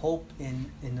hope in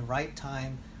the right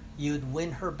time you'd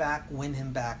win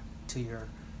him back to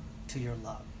your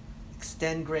love.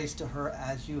 Extend grace to her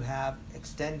as you have.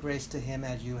 Extend grace to him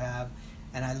as you have.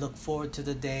 And I look forward to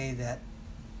the day that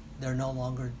they're no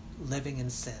longer living in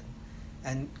sin.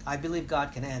 And I believe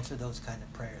God can answer those kind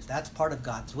of prayers. That's part of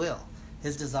God's will.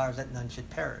 His desire is that none should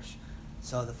perish.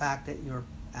 So the fact that you're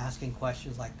asking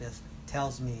questions like this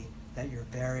tells me that you're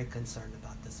very concerned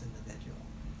about this individual.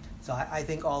 So I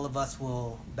think all of us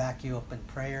will back you up in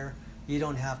prayer. You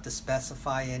don't have to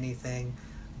specify anything,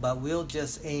 but we'll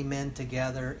just amen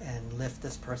together and lift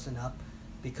this person up,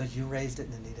 because you raised it,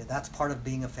 Nanita. That's part of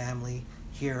being a family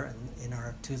here in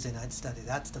our Tuesday night study.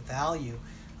 That's the value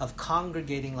of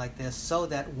congregating like this, so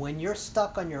that when you're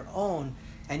stuck on your own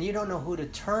and you don't know who to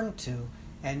turn to,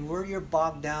 and where you're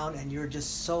bogged down and you're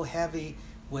just so heavy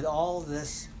with all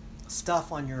this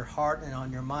stuff on your heart and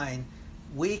on your mind,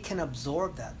 we can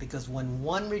absorb that, because when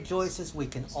one rejoices, we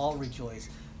can all rejoice.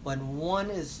 When one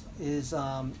is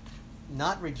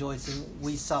not rejoicing,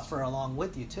 we suffer along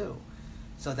with you too.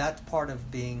 So that's part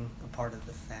of being a part of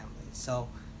the family. So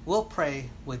we'll pray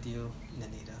with you,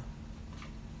 Nanita.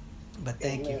 But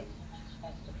thank you.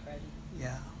 Pastor Freddie.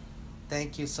 Yeah.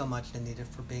 Thank you so much, Nanita,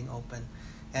 for being open.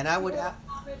 And I would. There's a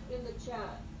comment in the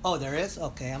chat. Oh, there is?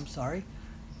 Okay, I'm sorry.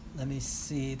 Let me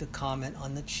see the comment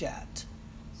on the chat.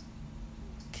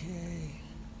 Okay.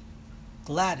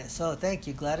 Gladys. Oh, thank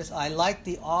you, Gladys. I like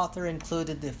the author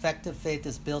included the effective faith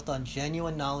is built on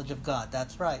genuine knowledge of God.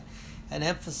 That's right. And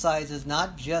emphasizes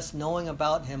not just knowing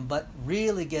about him, but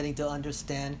really getting to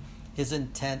understand his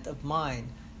intent of mind.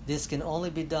 This can only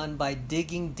be done by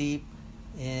digging deep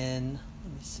in,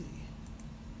 let me see,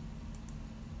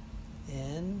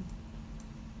 in,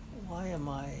 why am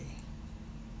I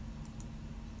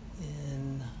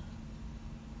in,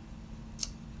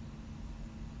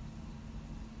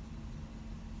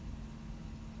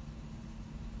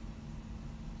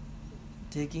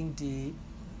 digging deep.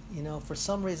 You know, for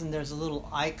some reason there's a little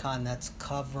icon that's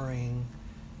covering.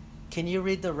 Can you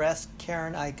read the rest,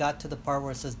 Karen? I got to the part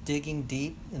where it says digging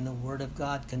deep in the Word of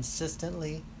God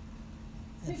consistently.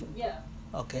 Yeah.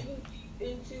 Okay. Digging deep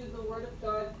into the Word of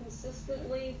God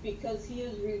consistently because he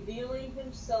is revealing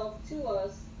himself to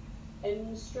us and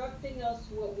instructing us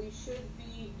what we should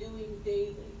be doing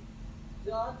daily.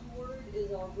 God's Word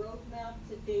is our roadmap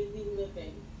to daily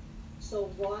living.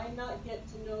 So why not get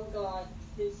to know God,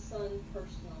 his Son,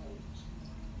 personally?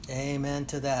 Amen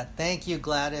to that. Thank you,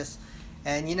 Gladys.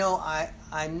 And you know,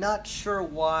 I'm not sure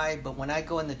why, but when I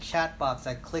go in the chat box,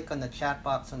 I click on the chat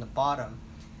box on the bottom,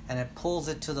 and it pulls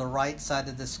it to the right side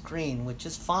of the screen, which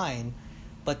is fine.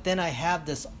 But then I have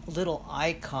this little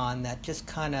icon that just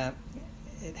kind of,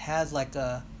 it has like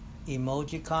a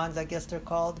emojicons, I guess they're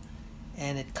called,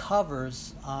 and it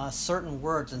covers certain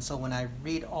words. And so when I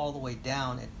read all the way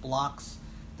down, it blocks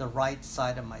the right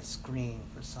side of my screen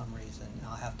for some reason.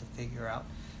 I'll have to figure out.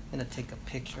 I'm going to take a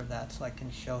picture of that so I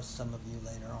can show some of you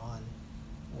later on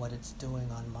what it's doing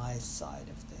on my side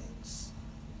of things.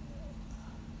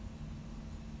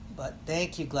 But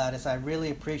thank you, Gladys. I really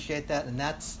appreciate that, and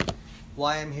that's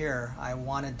why I'm here. I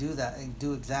want to do that and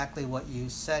do exactly what you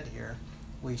said here.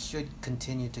 We should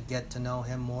continue to get to know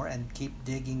him more and keep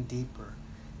digging deeper.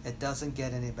 It doesn't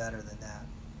get any better than that.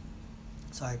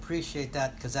 So I appreciate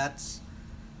that because that's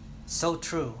so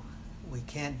true. We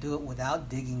can't do it without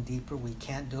digging deeper. We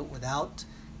can't do it without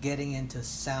getting into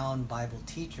sound Bible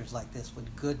teachers like this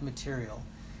with good material.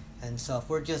 And so if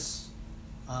we're just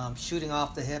shooting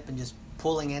off the hip and just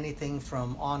pulling anything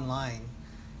from online,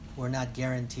 we're not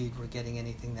guaranteed we're getting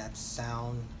anything that's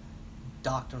sound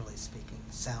doctrinally speaking,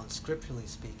 sound scripturally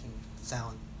speaking,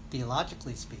 sound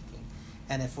theologically speaking.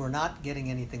 And if we're not getting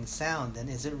anything sound, then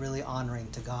is it really honoring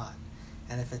to God?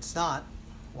 And if it's not,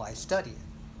 why study it?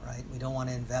 Right? We don't want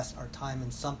to invest our time in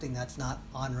something that's not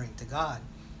honoring to God.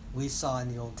 We saw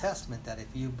in the Old Testament that if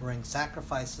you bring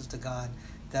sacrifices to God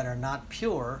that are not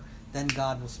pure, then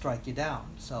God will strike you down.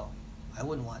 So I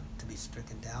wouldn't want to be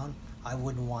stricken down. I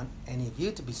wouldn't want any of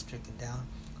you to be stricken down.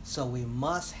 So we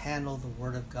must handle the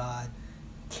Word of God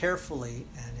carefully,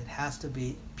 and it has to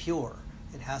be pure.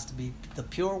 It has to be the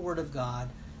pure Word of God,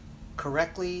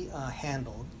 correctly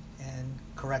handled and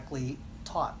correctly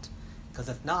taught. Because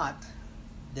if not,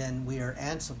 then we are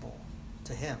answerable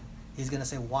to him. He's going to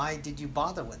say, why did you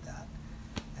bother with that?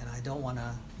 And I don't want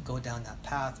to go down that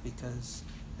path because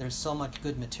there's so much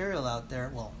good material out there.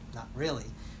 Well, not really,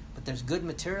 but there's good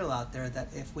material out there that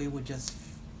if we would just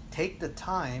take the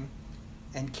time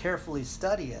and carefully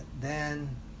study it,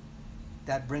 then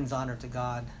that brings honor to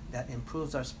God, that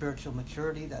improves our spiritual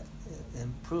maturity, that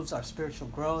improves our spiritual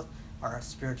growth, our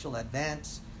spiritual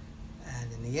advance,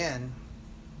 and in the end,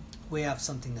 we have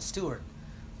something to steward.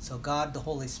 So God, the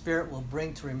Holy Spirit, will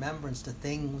bring to remembrance the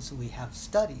things we have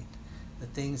studied, the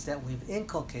things that we've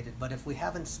inculcated. But if we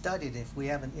haven't studied, if we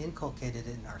haven't inculcated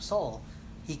it in our soul,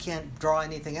 he can't draw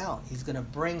anything out. He's going to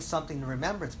bring something to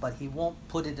remembrance, but he won't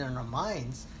put it in our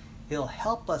minds. He'll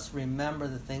help us remember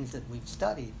the things that we've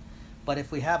studied. But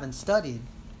if we haven't studied,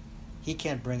 he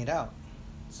can't bring it out.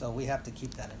 So we have to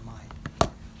keep that in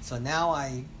mind. So now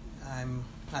I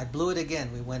blew it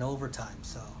again. We went overtime.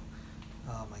 So,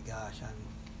 oh my gosh,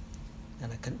 I'm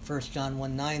going to 1 John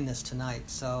 1:9 this tonight.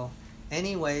 So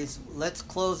anyways, let's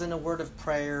close in a word of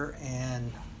prayer,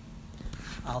 and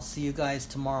I'll see you guys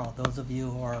tomorrow, those of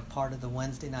you who are part of the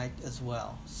Wednesday night as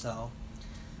well. So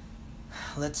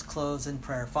let's close in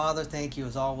prayer. Father, thank you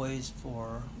as always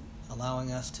for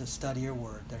allowing us to study your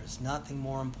word. There's nothing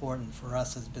more important for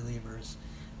us as believers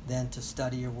than to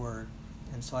study your word.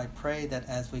 And so I pray that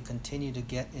as we continue to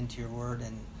get into your word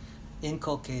and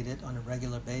inculcate it on a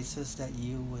regular basis, that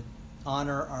you would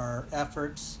honor our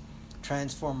efforts,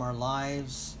 transform our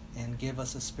lives, and give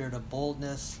us a spirit of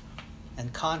boldness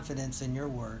and confidence in your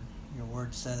word. Your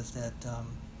word says that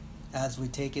as we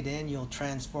take it in, you'll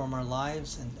transform our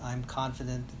lives, and I'm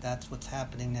confident that that's what's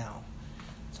happening now.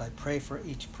 So I pray for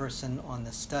each person on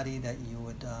the study that you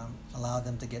would allow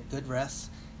them to get good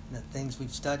rest, and that things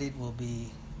we've studied will be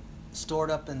stored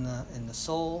up in the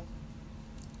soul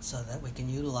so that we can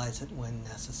utilize it when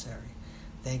necessary.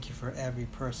 Thank you for every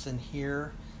person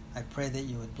here. I pray that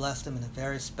you would bless them in a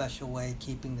very special way,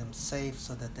 keeping them safe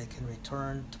so that they can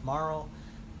return tomorrow,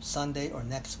 Sunday, or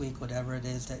next week, whatever it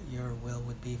is that your will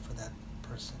would be for that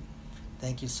person.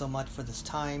 Thank you so much for this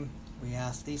time. We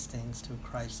ask these things through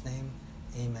Christ's name.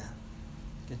 Amen.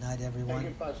 Good night, everyone.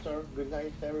 Thank you, Pastor. Good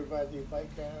night, everybody. Bye,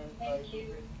 Karen. Thank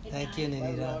you. Good Thank you,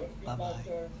 night. Ninita. Bye, Bye-bye.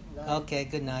 Pastor. Night. Okay,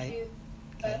 good night. Thank you,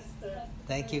 Okay. Pastor.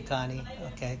 Thank you, Connie.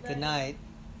 Okay, good night.